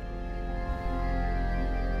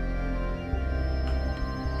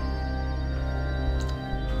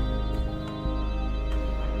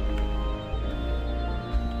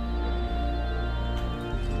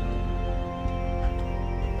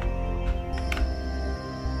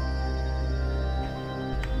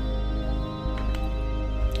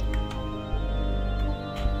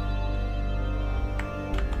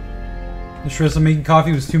 The stress of making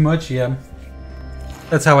coffee was too much, yeah.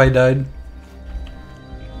 That's how I died.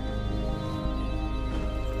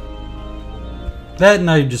 That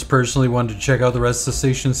and I just personally wanted to check out the rest of the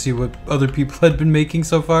station and see what other people had been making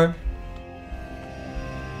so far.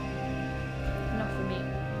 Not for me.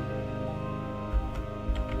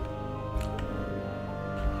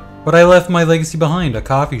 But I left my legacy behind, a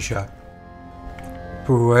coffee shop.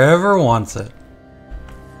 For whoever wants it.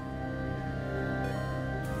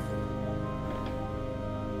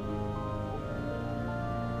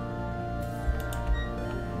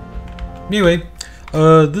 Anyway,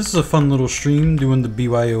 this is a fun little stream doing the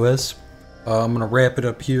BYOS. I'm gonna wrap it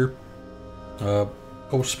up here.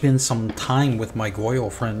 Go spend some time with my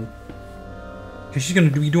girlfriend. Cause she's gonna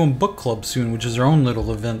be doing book club soon, which is her own little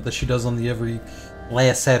event that she does on the every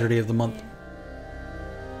last Saturday of the month.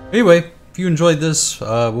 Anyway, if you enjoyed this,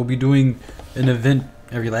 we'll be doing an event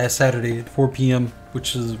every last Saturday at 4 p.m.,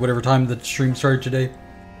 which is whatever time the stream started today.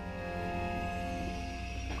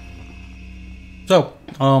 So,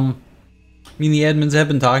 me and the admins have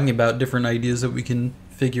been talking about different ideas that we can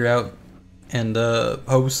figure out and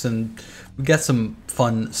post, and we got some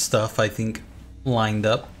fun stuff, I think, lined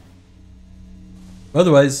up.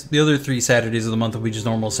 Otherwise, the other 3 Saturdays of the month will be just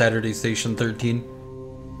normal Saturday Station 13.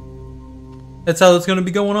 That's how it's going to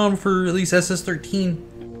be going on for at least SS13.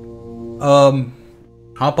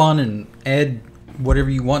 Hop on and add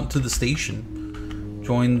whatever you want to the station.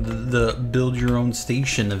 Join the Build Your Own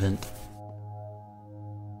Station event.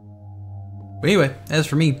 But anyway, as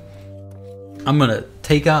for me, I'm gonna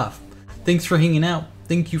take off. Thanks for hanging out.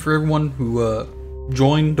 Thank you for everyone who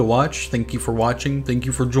joined to watch. Thank you for watching. Thank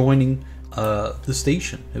you for joining the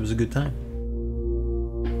station. It was a good time.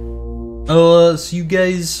 I'll see you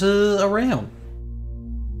guys around.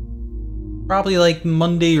 Probably like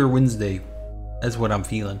Monday or Wednesday. That's what I'm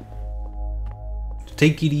feeling.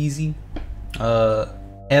 Take it easy. Have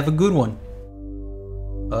a good one.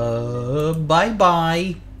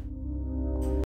 Bye-bye.